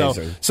 Pretty dude.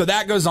 amazing. So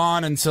that goes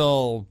on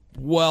until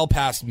well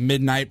past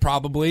midnight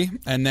probably.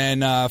 And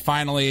then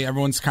finally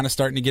everyone's kind of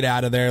starting to get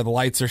out of there. The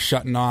lights are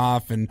shutting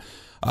off. And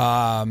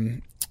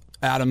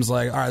Adam's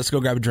like, all right, let's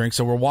go grab a drink.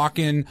 So we're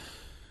walking.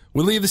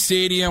 We leave the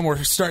stadium.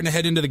 We're starting to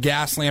head into the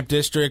Gas Lamp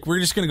District. We're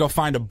just going to go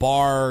find a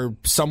bar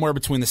somewhere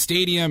between the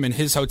stadium and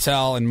his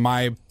hotel and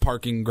my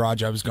parking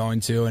garage I was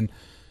going to. And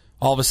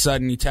all of a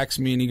sudden he texts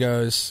me and he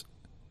goes,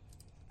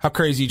 how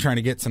crazy are you trying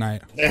to get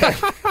tonight?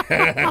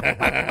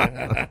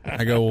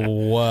 I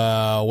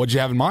go, what'd you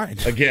have in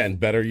mind? Again,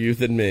 better you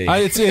than me.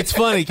 It's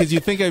funny because you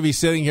think I'd be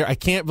sitting here. I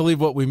can't believe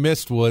what we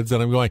missed, Woods,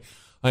 and I'm going,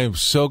 I am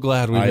so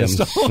glad we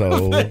missed all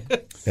so of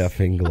it.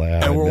 effing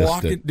glad And I we're missed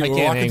walking, it. dude, I we're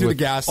can't walking hang through the with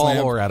Gas all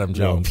Lamp. or Adam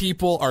Jones.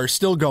 People are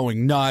still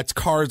going nuts.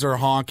 Cars are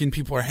honking.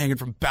 People are hanging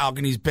from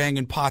balconies,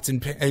 banging pots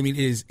and I mean,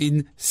 it is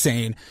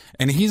insane.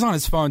 And he's on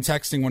his phone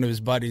texting one of his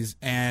buddies,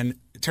 and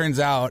it turns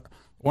out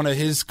one of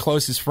his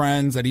closest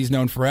friends that he's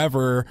known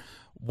forever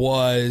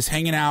was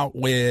hanging out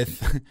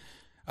with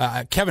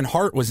Kevin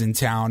Hart was in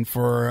town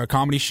for a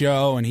comedy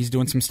show, and he's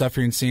doing some stuff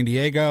here in San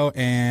Diego,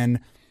 and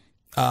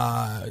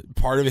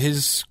part of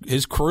his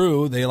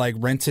crew, they like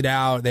rented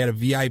out, they had a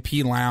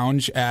VIP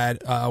lounge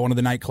at one of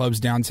the nightclubs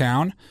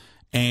downtown,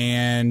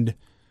 and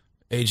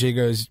AJ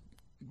goes,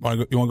 you want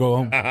to go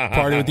home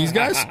party with these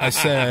guys? I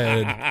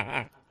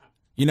said,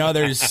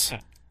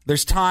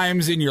 there's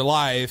times in your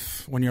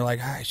life when you're like,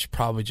 I should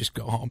probably just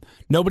go home.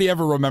 Nobody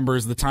ever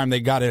remembers the time they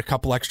got a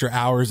couple extra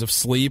hours of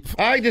sleep.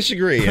 I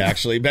disagree,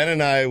 actually. Ben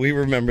and I, we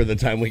remember the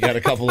time we got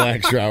a couple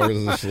extra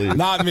hours of sleep.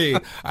 Not me.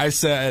 I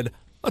said,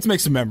 let's make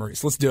some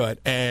memories. Let's do it.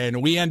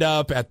 And we end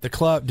up at the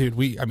club. Dude,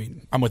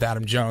 I'm with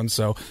Adam Jones,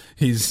 so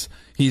he's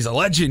He's a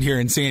legend here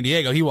in San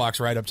Diego. He walks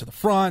right up to the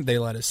front. They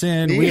let us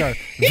in. We are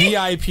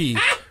VIP.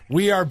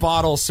 We are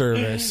bottle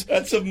service.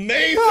 That's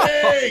amazing.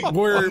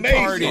 We're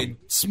partying,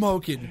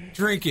 smoking,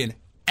 drinking,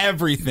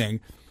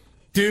 everything.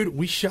 Dude,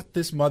 we shut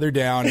this mother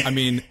down. I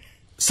mean,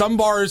 some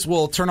bars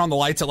will turn on the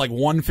lights at like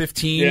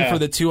 1:15 for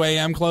the 2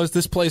 a.m. close.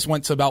 This place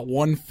went to about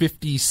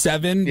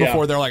 1:57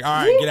 before they're like,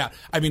 all right, get out.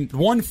 I mean,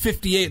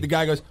 1:58, the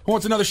guy goes, who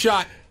wants another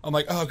shot? I'm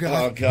like, oh,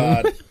 God. Oh,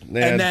 God.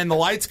 Man. And then the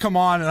lights come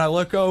on, and I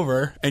look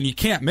over, and you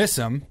can't miss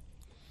him.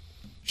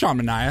 Sean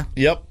Minaya.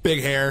 Yep.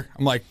 Big hair.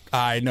 I'm like,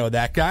 I know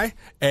that guy.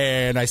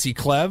 And I see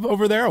Clev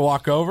over there. I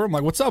walk over. I'm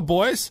like, what's up,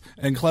 boys?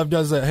 And Clev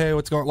does a, hey,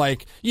 what's going on?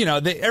 Like, you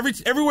know,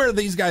 everywhere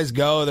these guys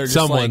go, they're just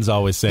someone's like,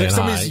 always saying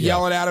somebody's hi.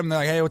 yelling at him. They're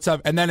like, hey, what's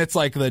up? And then it's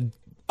like the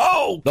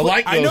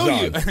light I know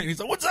goes you. on. And he's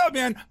like, what's up,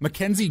 man?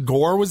 Mackenzie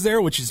Gore was there,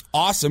 which is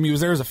awesome. He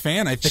was there as a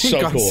fan, I think,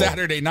 So on cool.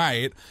 Saturday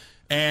night.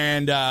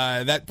 And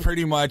that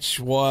pretty much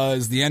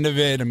was the end of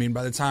it. I mean,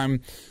 by the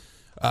time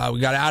we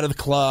got out of the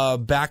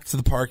club, back to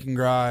the parking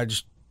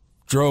garage,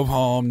 drove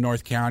home,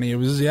 North County. It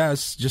was,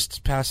 it's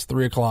just past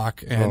 3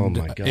 o'clock. And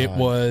my God. it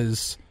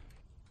was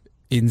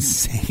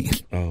insane.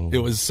 It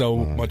was so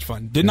much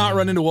fun. Did not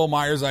run into Will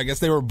Myers. I guess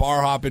they were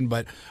bar hopping,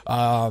 but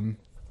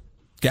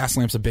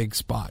Gaslamp's a big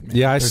spot, man.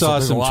 Yeah, I saw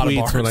there's some a lot of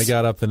tweets when I bars.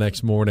 got up the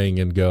next morning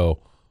and go,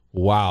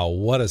 wow,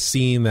 what a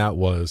scene that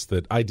was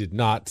that I did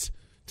not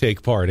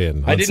take part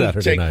in on I didn't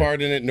Saturday take night.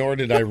 part in it, nor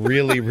did I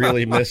really,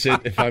 really miss it,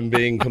 if I'm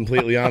being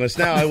completely honest.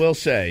 Now, I will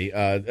say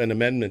an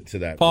amendment to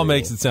that Paul rule.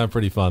 makes it sound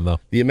pretty fun, though.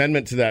 The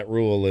amendment to that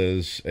rule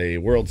is a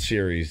World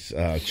Series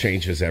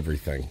changes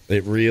everything.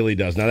 It really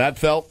does. Now, that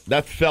felt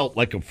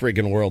like a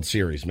friggin' World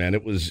Series, man.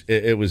 It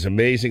was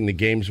amazing. The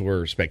games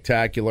were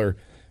spectacular.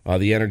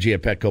 The energy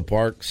at Petco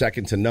Park,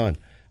 second to none.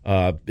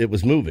 It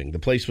was moving. The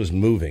place was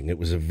moving. It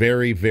was a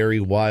very, very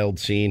wild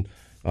scene.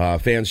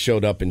 Fans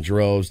showed up in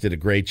droves, did a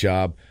great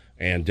job.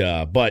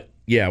 But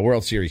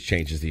World Series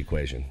changes the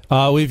equation.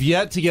 We've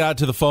yet to get out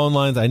to the phone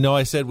lines. I know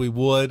I said we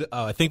would.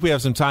 I think we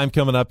have some time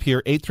coming up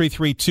here.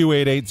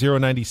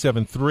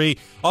 833-288-0973.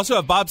 Also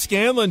have Bob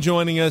Scanlon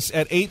joining us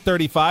at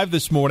 8:35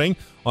 this morning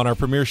on our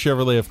Premier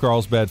Chevrolet of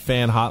Carlsbad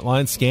fan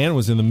hotline. Scan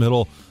was in the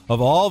middle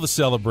of all the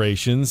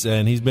celebrations,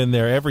 and he's been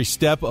there every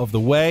step of the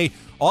way.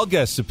 All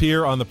guests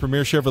appear on the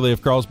Premier Chevrolet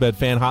of Carlsbad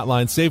fan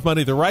hotline. Save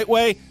money the right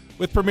way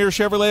with Premier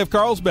Chevrolet of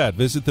Carlsbad.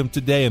 Visit them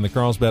today in the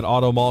Carlsbad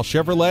Auto Mall.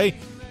 Chevrolet,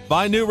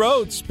 find new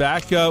roads.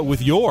 Back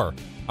with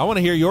I want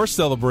to hear your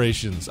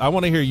celebrations. I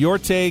want to hear your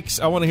takes.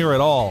 I want to hear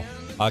it all.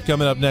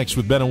 Coming up next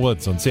with Ben and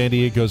Woods on San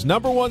Diego's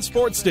 #1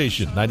 sports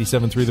station,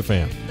 97.3 The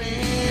Fan.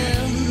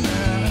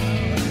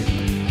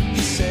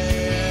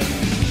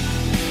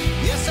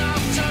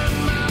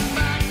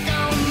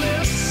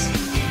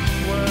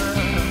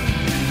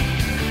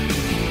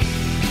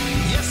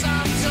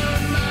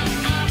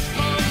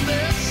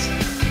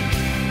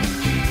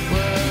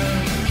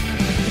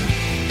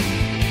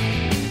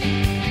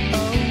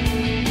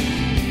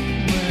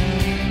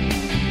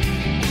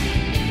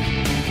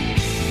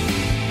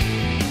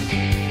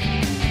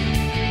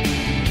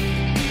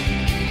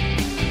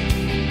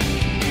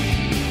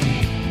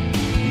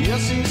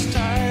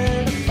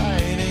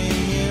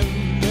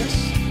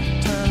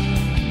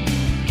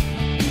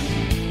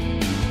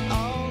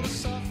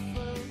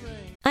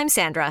 I'm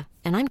Sandra,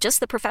 and I'm just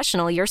the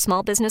professional your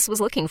small business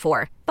was looking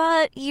for.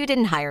 But you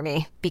didn't hire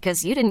me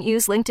because you didn't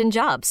use LinkedIn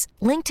Jobs.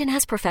 LinkedIn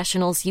has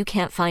professionals you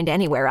can't find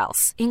anywhere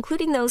else,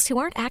 including those who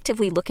aren't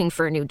actively looking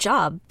for a new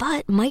job,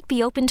 but might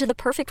be open to the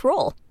perfect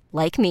role,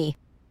 like me.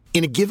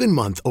 In a given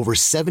month, over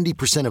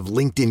 70% of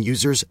LinkedIn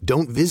users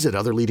don't visit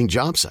other leading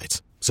job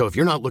sites. So if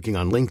you're not looking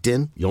on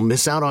LinkedIn, you'll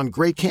miss out on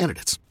great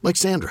candidates like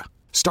Sandra.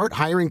 Start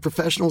hiring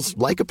professionals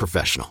like a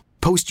professional.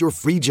 Post your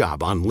free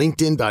job on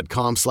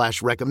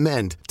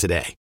linkedin.com/recommend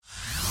today.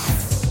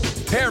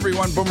 Hey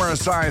everyone, Boomer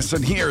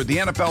Esiason here. The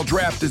NFL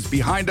Draft is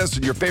behind us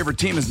and your favorite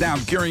team is now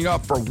gearing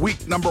up for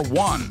week number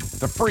 1.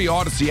 The free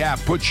Odyssey app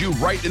puts you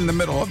right in the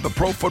middle of the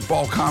pro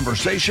football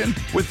conversation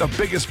with the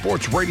biggest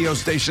sports radio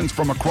stations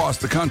from across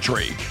the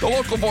country. The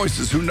local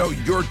voices who know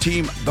your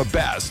team the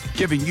best,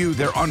 giving you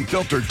their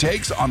unfiltered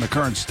takes on the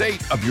current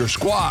state of your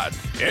squad.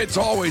 It's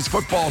always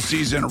football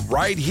season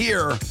right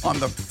here on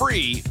the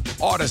free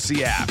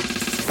Odyssey app.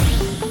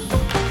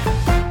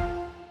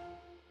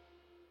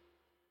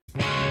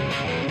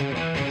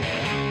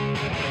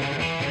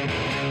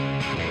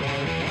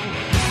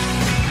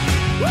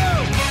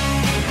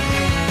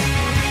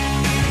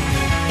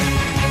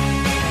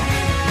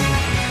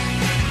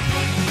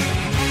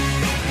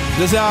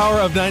 This hour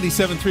of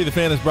 97.3 The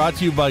Fan is brought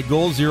to you by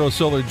Goal Zero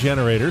Solar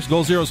Generators.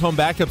 Goal Zero's home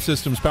backup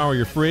systems power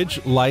your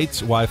fridge, lights,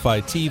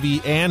 Wi-Fi,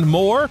 TV, and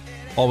more,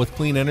 all with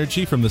clean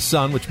energy from the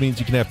sun, which means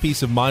you can have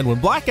peace of mind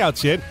when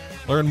blackouts hit.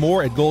 Learn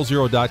more at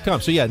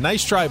goalzero.com. So,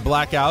 nice try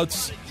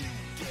blackouts.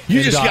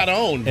 You just got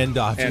owned. And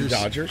Dodgers. And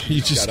Dodgers. You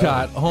just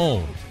got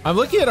owned. I'm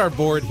looking at our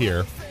board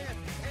here.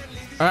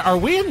 Are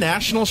we a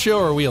national show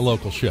or are we a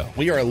local show?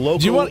 We are a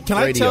local Can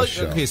I radio tell you?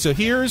 show. Okay, so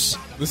here's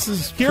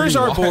pretty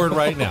our wild. board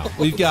right now.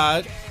 We've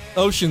got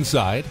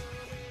Oceanside,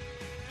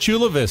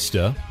 Chula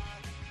Vista,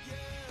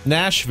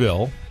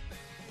 Nashville,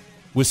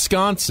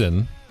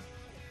 Wisconsin,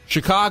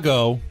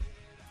 Chicago,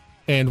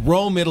 and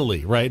Rome,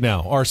 Italy right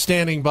now are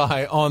standing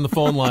by on the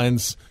phone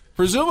lines,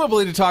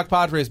 presumably to talk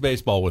Padres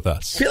baseball with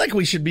us. I feel like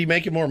we should be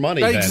making more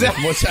money.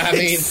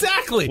 Exactly.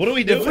 Exactly. What are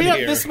we doing If we here?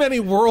 have this many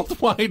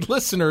worldwide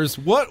listeners,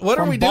 what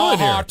are we doing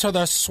Baja here? to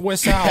the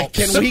Swiss Alps.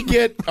 Can we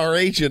get our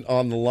agent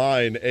on the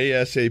line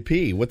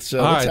ASAP? What's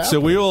All right, happening? so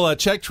we will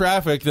check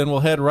traffic, then we'll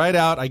head right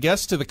out, I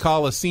guess, to the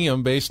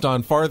Coliseum based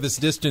on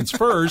farthest distance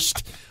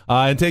first,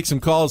 and take some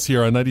calls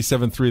here on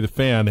 97.3 The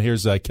Fan.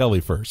 Here's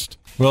Kelly first.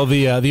 Well,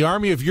 the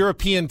army of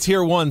European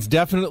Tier 1's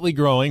definitely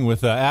growing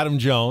with Adam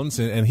Jones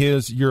and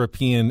his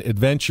European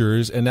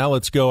adventures. And now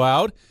let's go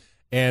out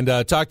and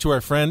talk to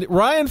our friend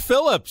Ryan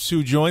Phillips,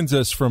 who joins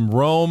us from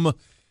Rome,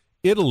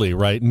 Italy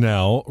right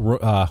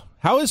now.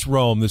 How is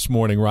Rome this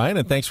morning, Ryan?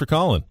 And thanks for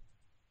calling.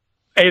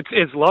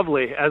 It's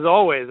lovely, as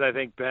always, I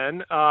think,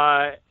 Ben.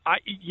 I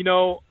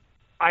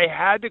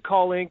had to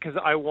call in because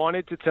I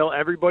wanted to tell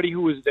everybody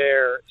who was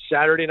there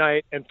Saturday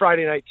night and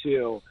Friday night,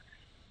 too,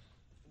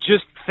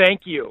 just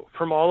thank you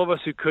from all of us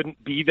who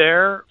couldn't be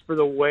there for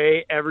the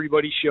way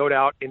everybody showed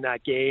out in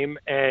that game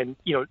and,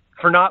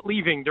 for not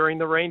leaving during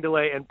the rain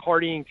delay and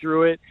partying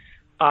through it.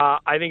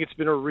 I think it's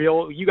been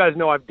you guys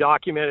know I've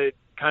documented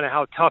kind of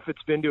how tough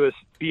it's been to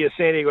be a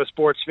San Diego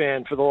sports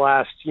fan for the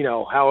last,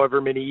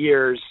 however many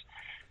years.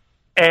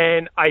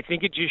 And I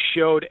think it just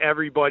showed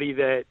everybody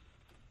that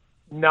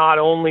not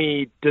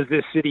only does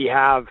this city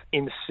have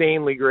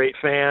insanely great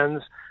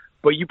fans,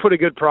 but you put a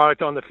good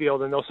product on the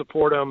field and they'll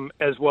support them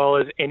as well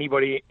as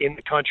anybody in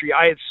the country.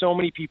 I had so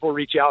many people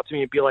reach out to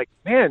me and be like,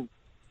 man,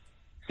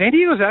 San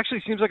Diego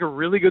actually seems like a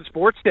really good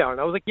sports town.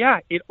 And I was like, yeah,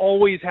 it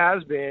always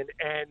has been.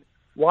 And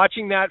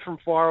watching that from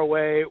far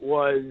away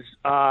was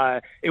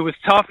it was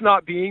tough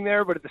not being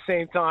there, but at the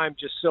same time,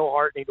 just so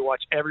heartening to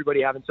watch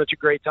everybody having such a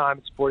great time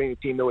and supporting the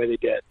team the way they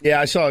did.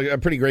 Yeah, I saw a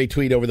pretty great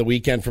tweet over the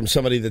weekend from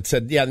somebody that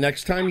said, yeah,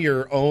 next time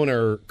your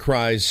owner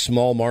cries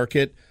small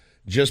market,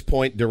 just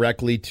point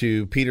directly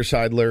to Peter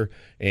Seidler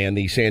and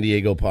the San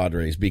Diego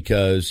Padres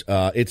because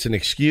it's an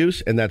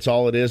excuse, and that's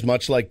all it is,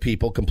 much like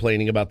people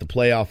complaining about the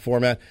playoff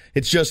format.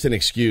 It's just an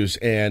excuse,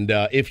 and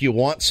if you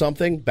want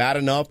something bad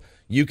enough,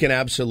 you can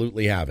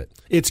absolutely have it.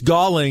 It's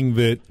galling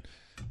that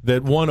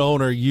one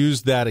owner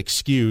used that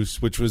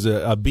excuse, which was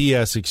a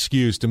BS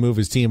excuse to move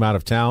his team out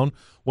of town,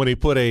 when he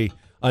put a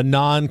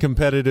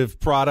non-competitive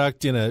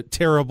product in a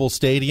terrible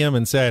stadium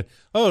and said,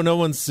 oh, no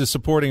one's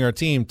supporting our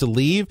team, to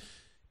leave.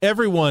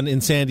 Everyone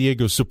in San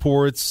Diego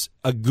supports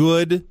a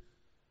good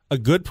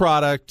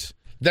product.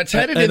 That's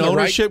headed an in the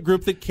ownership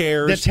group that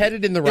cares. That's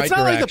headed in the right direction. It's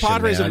not like the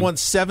Padres man. have won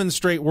 7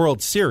 straight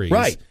World Series,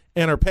 right,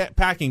 and are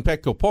packing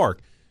Petco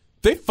Park.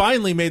 They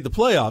finally made the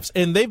playoffs,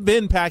 and they've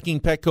been packing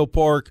Petco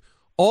Park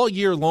all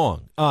year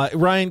long.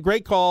 Ryan,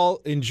 great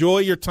call. Enjoy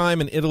your time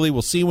in Italy.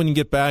 We'll see you when you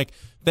get back.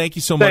 Thank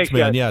you so much, Thanks,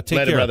 man. guys. Yeah, take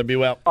Later, care. brother. Be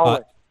well.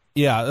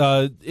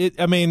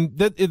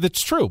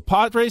 That's true.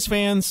 Padres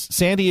fans,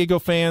 San Diego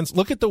fans,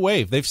 look at the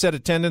wave. They've set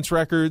attendance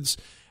records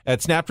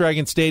at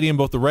Snapdragon Stadium,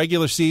 both the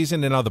regular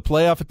season and now the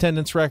playoff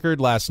attendance record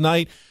last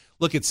night.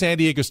 Look at San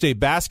Diego State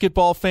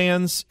basketball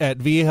fans at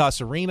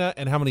Viejas Arena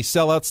and how many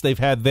sellouts they've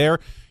had there.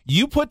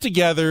 You put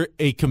together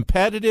a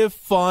competitive,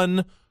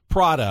 fun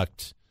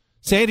product.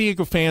 San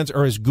Diego fans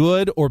are as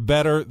good or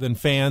better than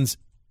fans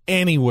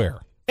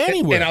anywhere.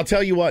 And I'll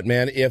tell you what,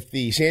 man, if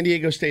the San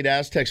Diego State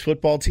Aztecs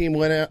football team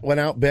went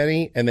out,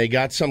 Benny, and they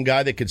got some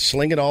guy that could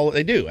sling it all,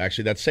 they do,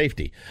 actually, that's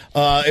safety.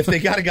 If they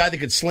got a guy that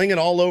could sling it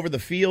all over the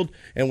field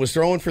and was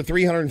throwing for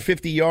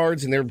 350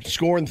 yards and they're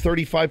scoring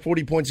 35,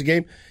 40 points a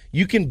game,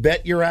 you can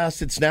bet your ass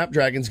that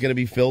Snapdragon's going to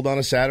be filled on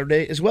a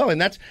Saturday as well.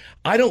 And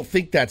I don't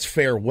think that's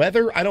fair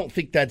weather. I don't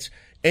think that's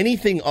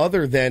anything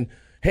other than,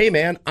 hey,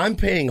 man, I'm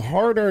paying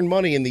hard-earned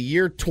money in the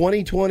year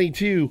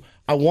 2022.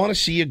 I want to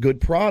see a good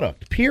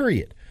product,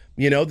 period.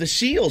 The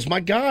Seals, my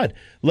God,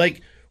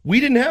 we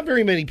didn't have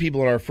very many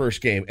people in our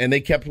first game, and they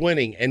kept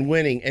winning and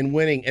winning and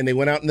winning, and they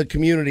went out in the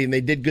community and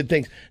they did good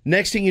things.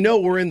 Next thing you know,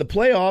 we're in the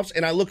playoffs,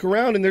 and I look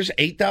around and there's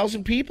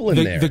 8,000 people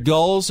in there. The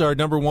Gulls are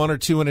number 1 or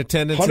 2 in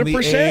attendance 100%.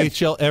 in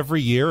the AHL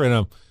every year,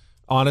 in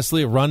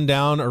honestly a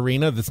rundown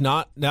arena that's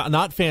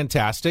not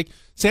fantastic.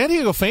 San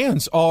Diego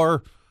fans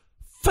are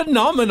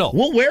phenomenal.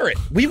 We'll wear it.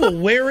 We will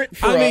wear it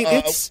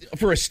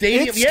for a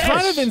stadium. It's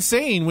kind of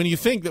insane when you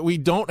think that we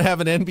don't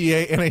have an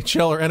NBA,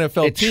 NHL, or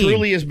NFL team. It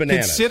truly is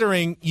bananas.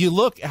 Considering you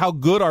look how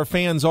good our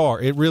fans are.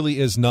 It really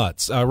is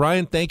nuts.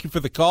 Ryan, thank you for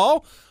the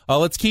call.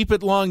 Let's keep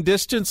it long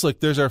distance.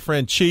 Look, there's our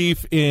friend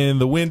Chief in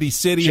the windy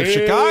city of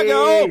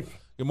Chicago.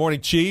 Good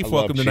morning, Chief.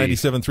 Welcome to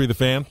 97.3 The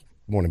Fan.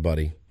 Morning,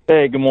 buddy.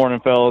 Hey, good morning,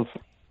 fellas.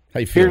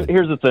 How you feeling?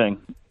 Here's the thing.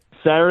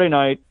 Saturday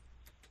night,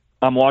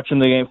 I'm watching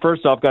the game.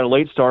 First off, got a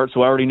late start,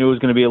 so I already knew it was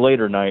going to be a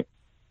later night.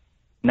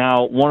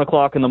 Now, 1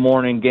 o'clock in the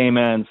morning, game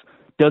ends.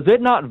 Does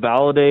it not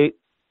validate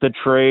the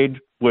trade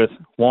with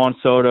Juan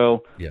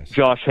Soto,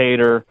 Josh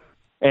Hader?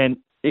 And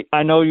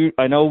I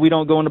know we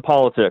don't go into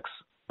politics,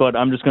 but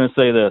I'm just going to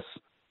say this.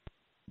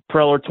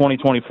 Preller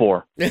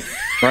 2024.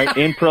 Right?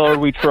 In Preller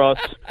we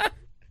trust.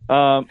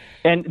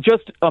 And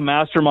just a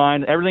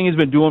mastermind. Everything he's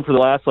been doing for the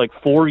last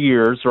 4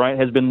 years, right,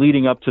 has been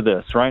leading up to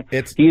this, right?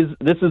 This is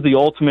the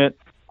ultimate.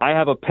 I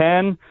have a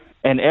pen,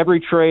 and every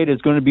trade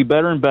is going to be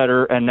better and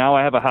better, and now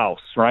I have a house,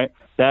 right?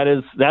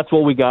 That's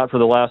what we got for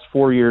the last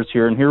 4 years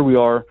here, and here we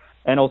are,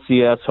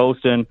 NLCS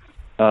hosting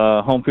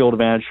home field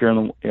advantage here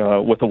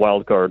with the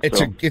wild card.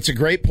 It's a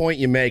great point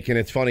you make, and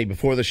it's funny.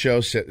 Before the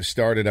show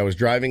started, I was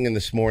driving in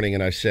this morning,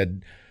 and I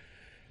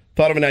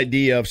thought of an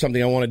idea of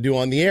something I want to do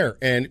on the air,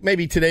 and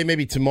maybe today,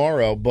 maybe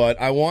tomorrow, but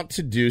I want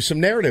to do some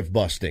narrative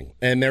busting,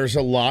 and there's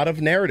a lot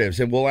of narratives,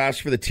 and we'll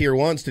ask for the tier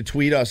ones to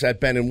tweet us at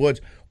Ben and Woods.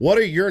 What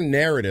are your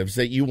narratives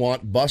that you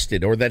want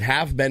busted or that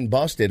have been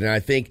busted? And I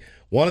think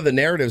one of the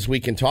narratives we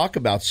can talk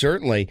about,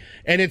 certainly,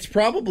 and it's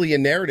probably a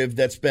narrative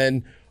that's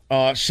been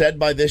said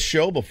by this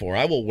show before.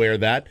 I will wear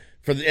that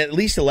for at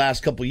least the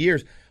last couple of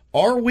years.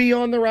 Are we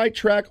on the right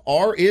track?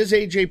 Is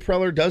A.J.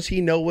 Preller, does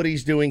he know what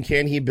he's doing?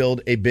 Can he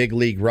build a big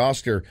league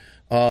roster?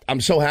 I'm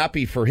so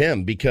happy for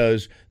him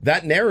because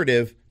that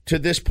narrative to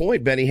this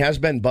point, Benny, has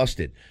been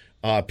busted.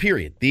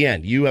 Period. The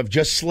end. You have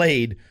just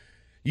slayed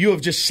two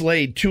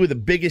of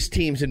the biggest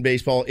teams in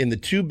baseball in the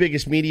two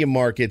biggest media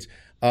markets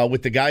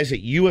with the guys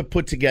that you have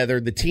put together,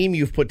 the team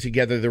you've put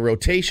together, the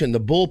rotation, the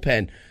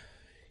bullpen.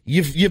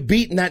 You've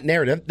beaten that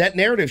narrative. That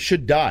narrative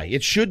should die.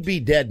 It should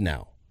be dead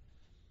now.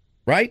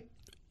 Right?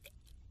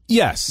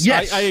 Yes.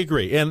 I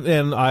agree. And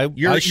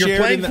you're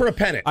playing for a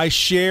pennant. I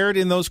shared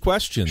in those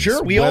questions.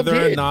 Sure, we all did.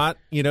 Whether or not,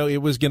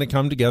 it was going to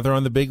come together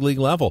on the big league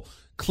level.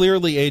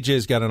 Clearly,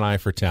 AJ's got an eye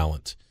for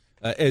talent,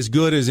 as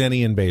good as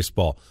any in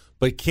baseball.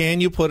 But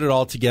can you put it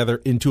all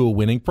together into a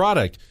winning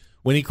product?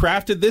 When he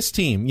crafted this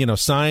team,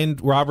 signed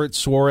Robert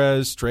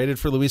Suarez, traded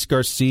for Luis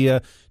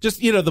Garcia,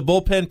 just, the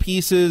bullpen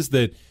pieces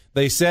that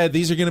they said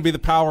these are going to be the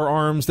power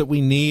arms that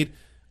we need.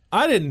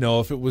 I didn't know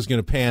if it was going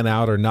to pan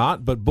out or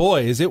not, but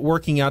boy, is it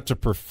working out to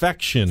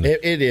perfection.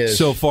 It is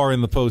so far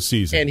in the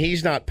postseason. And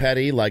he's not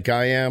petty like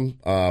I am,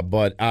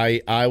 but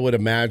I would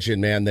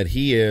imagine, man, that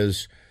he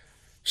is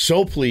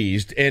so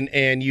pleased,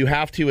 and you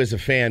have to, as a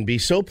fan, be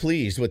so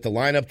pleased with the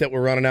lineup that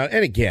we're running out.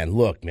 And again,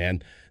 look,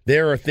 man,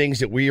 there are things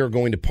that we are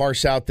going to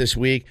parse out this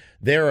week.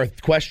 There are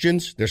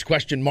questions. There's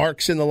question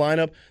marks in the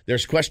lineup.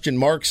 There's question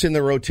marks in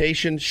the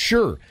rotation.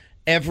 Sure,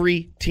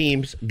 every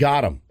team's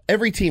got them.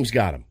 Every team's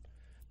got them.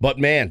 But,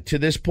 man, to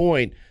this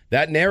point,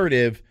 that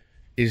narrative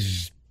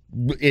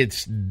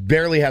it's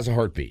barely has a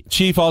heartbeat.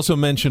 Chief also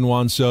mentioned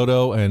Juan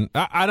Soto, and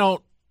I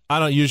don't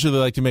usually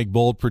like to make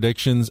bold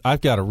predictions.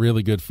 I've got a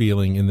really good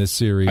feeling in this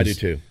series. I do,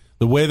 too.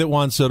 The way that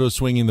Juan Soto's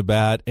swinging the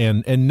bat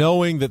and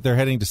knowing that they're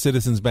heading to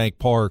Citizens Bank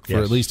Park for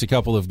at least a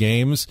couple of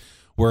games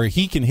where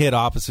he can hit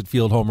opposite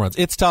field home runs.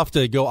 It's tough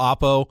to go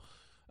oppo,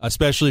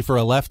 especially for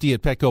a lefty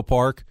at Petco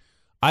Park.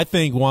 I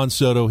think Juan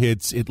Soto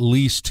hits at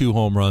least 2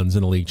 home runs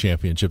in a league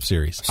championship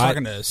series. I was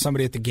talking to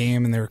somebody at the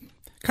game, and they were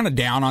kind of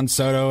down on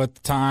Soto at the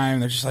time.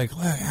 They're just like,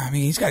 look,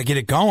 he's got to get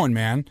it going,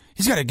 man.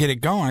 He's got to get it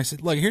going. I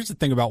said, look, here's the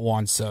thing about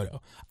Juan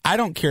Soto. I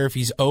don't care if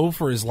he's 0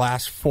 for his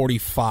last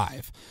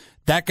 45.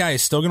 That guy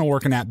is still going to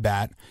work in that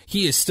bat.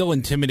 He is still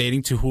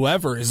intimidating to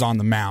whoever is on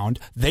the mound.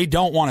 They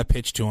don't want to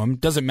pitch to him.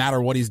 Doesn't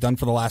matter what he's done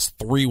for the last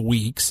 3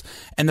 weeks.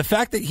 And the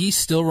fact that he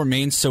still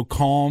remains so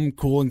calm,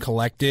 cool, and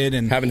collected,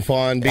 and having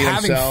fun,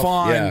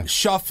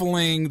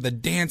 shuffling, the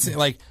dancing,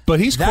 But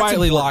he's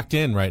quietly locked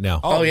in right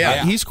now. Oh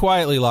yeah, he's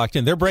quietly locked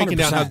in. They're breaking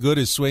 100%. Down how good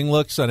his swing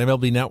looks on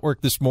MLB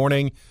Network this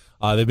morning.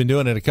 They've been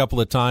doing it a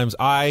couple of times.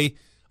 I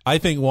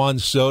think Juan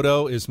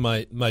Soto is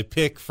my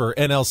pick for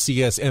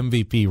NLCS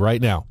MVP right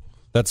now.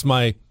 That's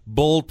my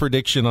bold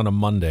prediction on a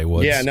Monday,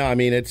 Woods. Yeah, no,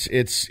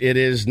 it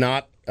is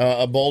not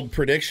a bold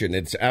prediction.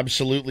 It's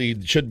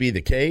absolutely should be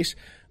the case.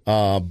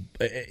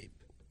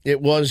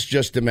 It was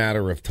just a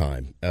matter of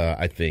time,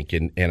 I think,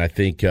 and I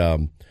think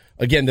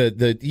again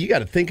you got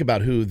to think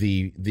about who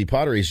the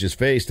Padres just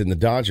faced and the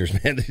Dodgers.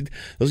 Man,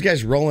 those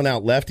guys rolling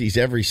out lefties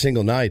every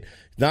single night.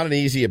 Not an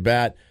easy at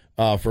bat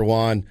for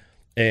Juan,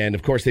 and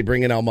of course they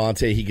bring in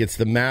Almonte. He gets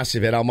the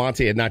massive hit.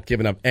 Almonte had not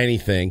given up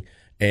anything.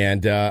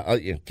 And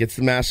gets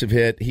the massive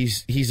hit.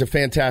 He's a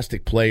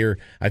fantastic player.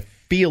 I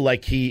feel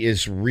like he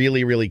is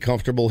really, really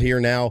comfortable here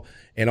now.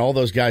 And all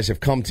those guys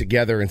have come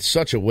together in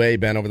such a way,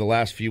 Ben, over the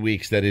last few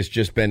weeks that has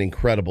just been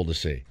incredible to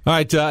see. All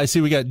right, I see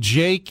we got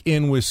Jake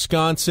in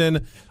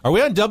Wisconsin. Are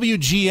we on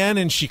WGN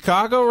in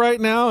Chicago right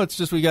now? It's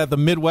just we got the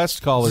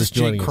Midwest callers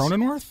joining Jake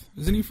Cronenworth?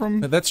 Isn't he from?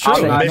 That's true.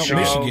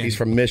 Michigan. He's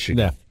from Michigan.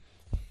 Yeah.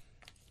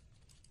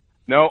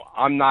 No,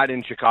 I'm not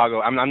in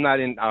Chicago. I'm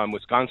not in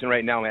Wisconsin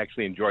right now. I'm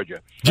actually in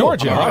Georgia. All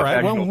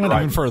right. Well, we'll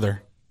even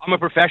further. I'm a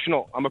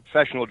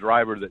professional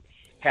driver that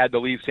had to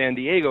leave San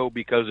Diego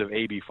because of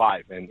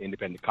AB5 and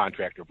independent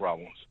contractor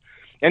problems.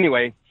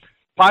 Anyway,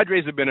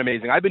 Padres have been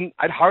amazing.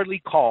 I'd hardly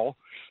call,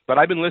 but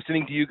I've been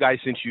listening to you guys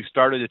since you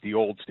started at the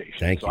old station.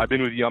 Thank you. I've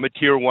been with you. I'm a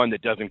tier 1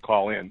 that doesn't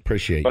call in.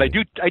 Appreciate but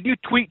you. I do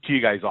tweet to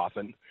you guys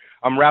often.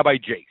 I'm Rabbi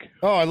Jake.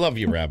 Oh, I love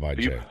you, Rabbi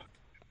Jake.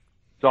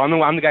 So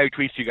I'm the guy who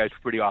tweets to you guys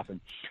pretty often.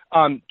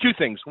 2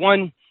 things.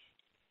 One,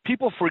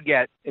 people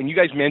forget, and you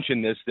guys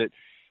mentioned this, that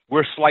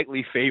we're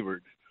slightly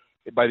favored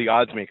by the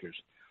odds makers.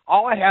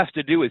 all it has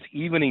to do is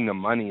evening the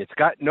money. It's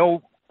got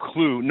no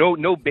clue,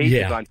 no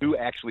basis on who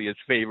actually is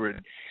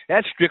favored.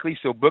 That's strictly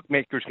so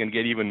bookmakers can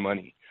get even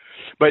money.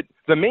 But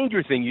the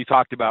major thing you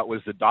talked about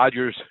was the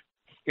Dodgers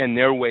and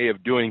their way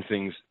of doing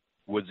things,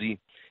 Woodsy,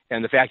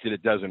 and the fact that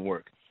it doesn't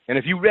work. And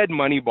if you read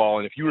Moneyball,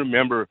 and if you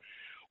remember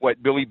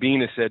what Billy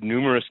Beane has said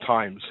numerous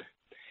times,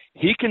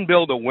 he can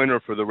build a winner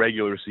for the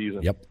regular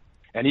season. Yep.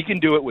 And he can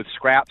do it with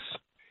scraps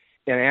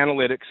and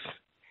analytics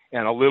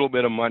and a little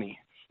bit of money.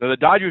 Now, the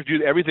Dodgers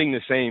do everything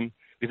the same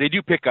because they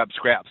do pick up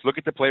scraps. Look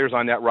at the players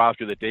on that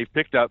roster that they've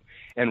picked up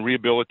and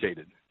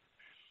rehabilitated.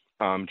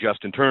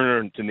 Justin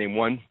Turner, to name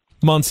one.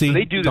 Muncy, so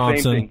they do the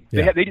Thompson. same thing.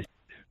 Yeah. They just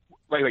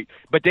wait,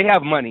 but they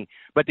have money,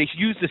 but they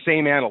use the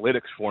same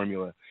analytics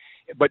formula.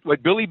 But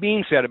what Billy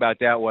Beane said about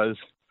that was,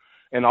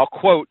 and I'll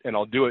quote, and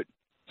I'll do it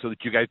so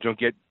that you guys don't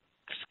get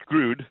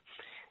screwed,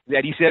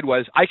 that he said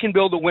was, I can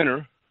build a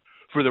winner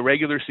for the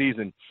regular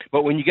season,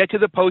 but when you get to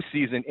the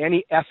postseason,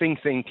 any effing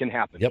thing can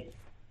happen. Yep.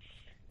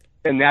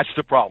 And that's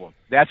the problem.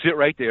 That's it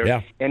right there.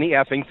 Yeah. Any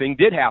effing thing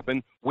did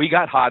happen. We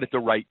got hot at the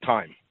right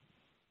time.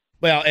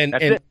 Well,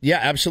 and yeah,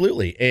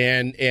 absolutely.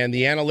 And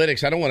the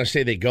analytics, I don't want to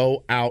say they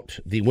go out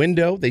the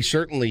window. They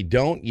certainly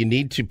don't. You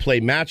need to play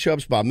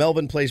matchups. Bob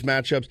Melvin plays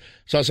matchups.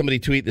 Saw somebody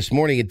tweet this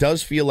morning. It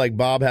does feel like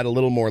Bob had a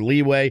little more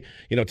leeway.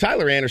 You know,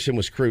 Tyler Anderson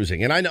was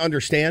cruising. And I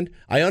understand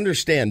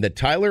that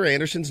Tyler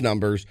Anderson's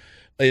numbers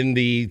in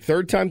the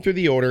third time through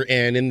the order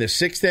and in the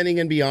sixth inning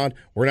and beyond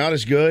were not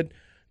as good.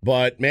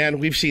 But, man,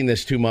 we've seen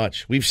this too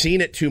much. We've seen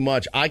it too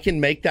much. I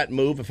can make that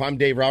move if I'm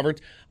Dave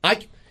Roberts.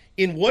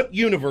 In what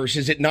universe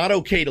is it not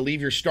okay to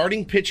leave your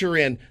starting pitcher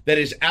in that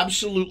is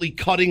absolutely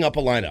cutting up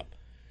a lineup?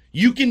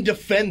 You can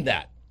defend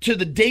that to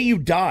the day you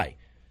die.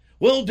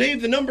 Well,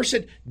 Dave, the number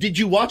said, did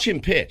you watch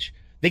him pitch?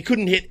 They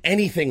couldn't hit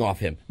anything off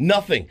him.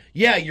 Nothing.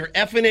 Yeah, you're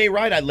F&A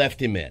right, I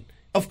left him in.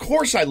 Of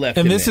course I left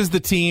him in. And this is the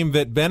team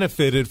that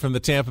benefited from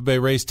the Tampa Bay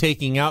Rays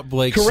taking out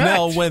Blake Correct.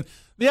 Snell when,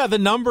 the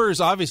numbers,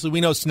 obviously,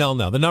 we know Snell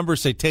now. The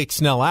numbers say take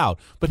Snell out,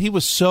 but he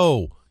was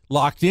so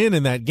locked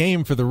in that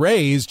game for the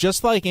Rays,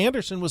 just like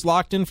Anderson was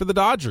locked in for the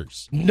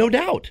Dodgers. No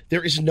doubt.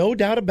 There is no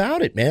doubt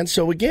about it, man.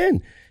 So,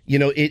 again, you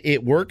know,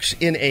 it works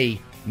in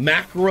a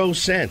macro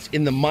sense.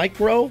 In the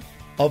micro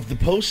of the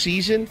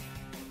postseason,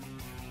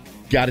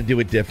 got to do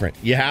it different.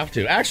 You have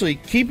to. Actually,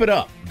 keep it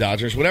up,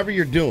 Dodgers. Whatever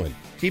you're doing,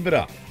 keep it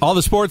up. All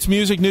the sports,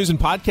 music, news, and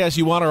podcasts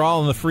you want are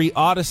all in the free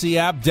Odyssey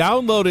app.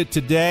 Download it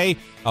today.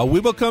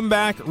 We will come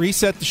back,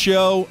 reset the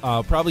show,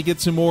 probably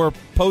get some more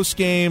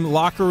post-game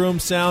locker room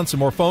sound, some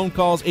more phone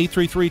calls,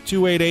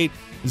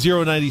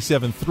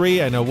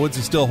 833-288-0973. I know Woods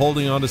is still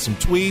holding on to some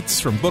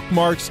tweets from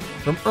bookmarks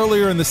from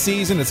earlier in the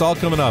season. It's all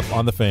coming up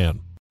on The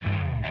Fan.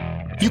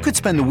 You could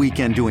spend the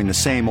weekend doing the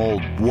same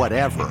old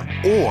whatever,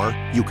 or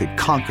you could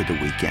conquer the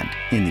weekend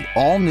in the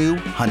all-new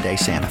Hyundai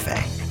Santa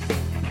Fe.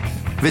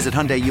 Visit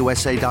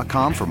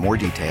HyundaiUSA.com for more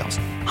details.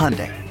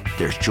 Hyundai,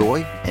 there's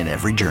joy in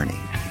every journey.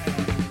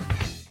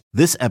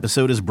 This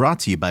episode is brought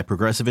to you by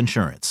Progressive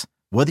Insurance.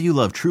 Whether you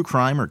love true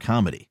crime or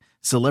comedy,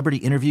 celebrity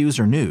interviews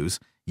or news,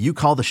 you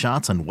call the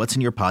shots on what's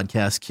in your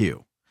podcast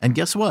queue. And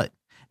guess what?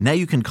 Now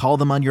you can call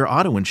them on your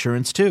auto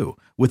insurance too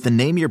with the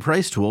Name Your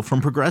Price tool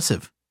from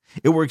Progressive.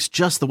 It works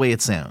just the way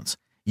it sounds.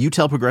 You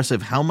tell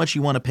Progressive how much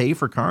you want to pay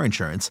for car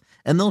insurance,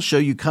 and they'll show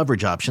you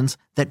coverage options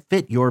that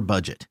fit your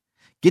budget.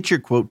 Get your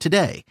quote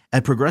today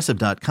at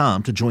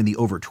Progressive.com to join the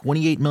over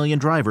 28 million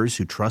drivers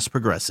who trust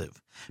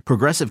Progressive.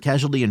 Progressive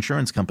Casualty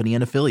Insurance Company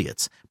and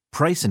Affiliates.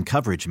 Price and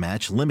coverage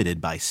match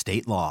limited by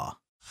state law.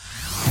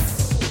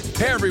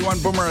 Hey everyone,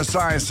 Boomer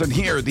Esiason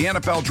here. The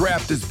NFL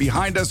Draft is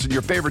behind us and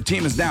your favorite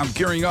team is now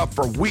gearing up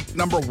for week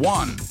number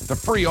 1. The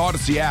free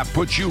Odyssey app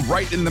puts you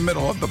right in the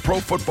middle of the pro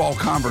football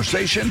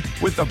conversation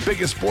with the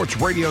biggest sports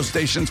radio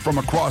stations from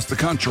across the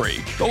country.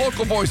 The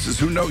local voices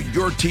who know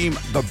your team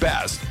the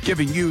best,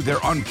 giving you their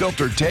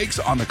unfiltered takes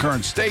on the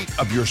current state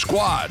of your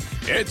squad.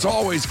 It's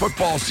always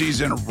football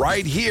season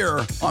right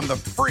here on the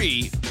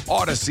free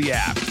Odyssey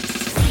app.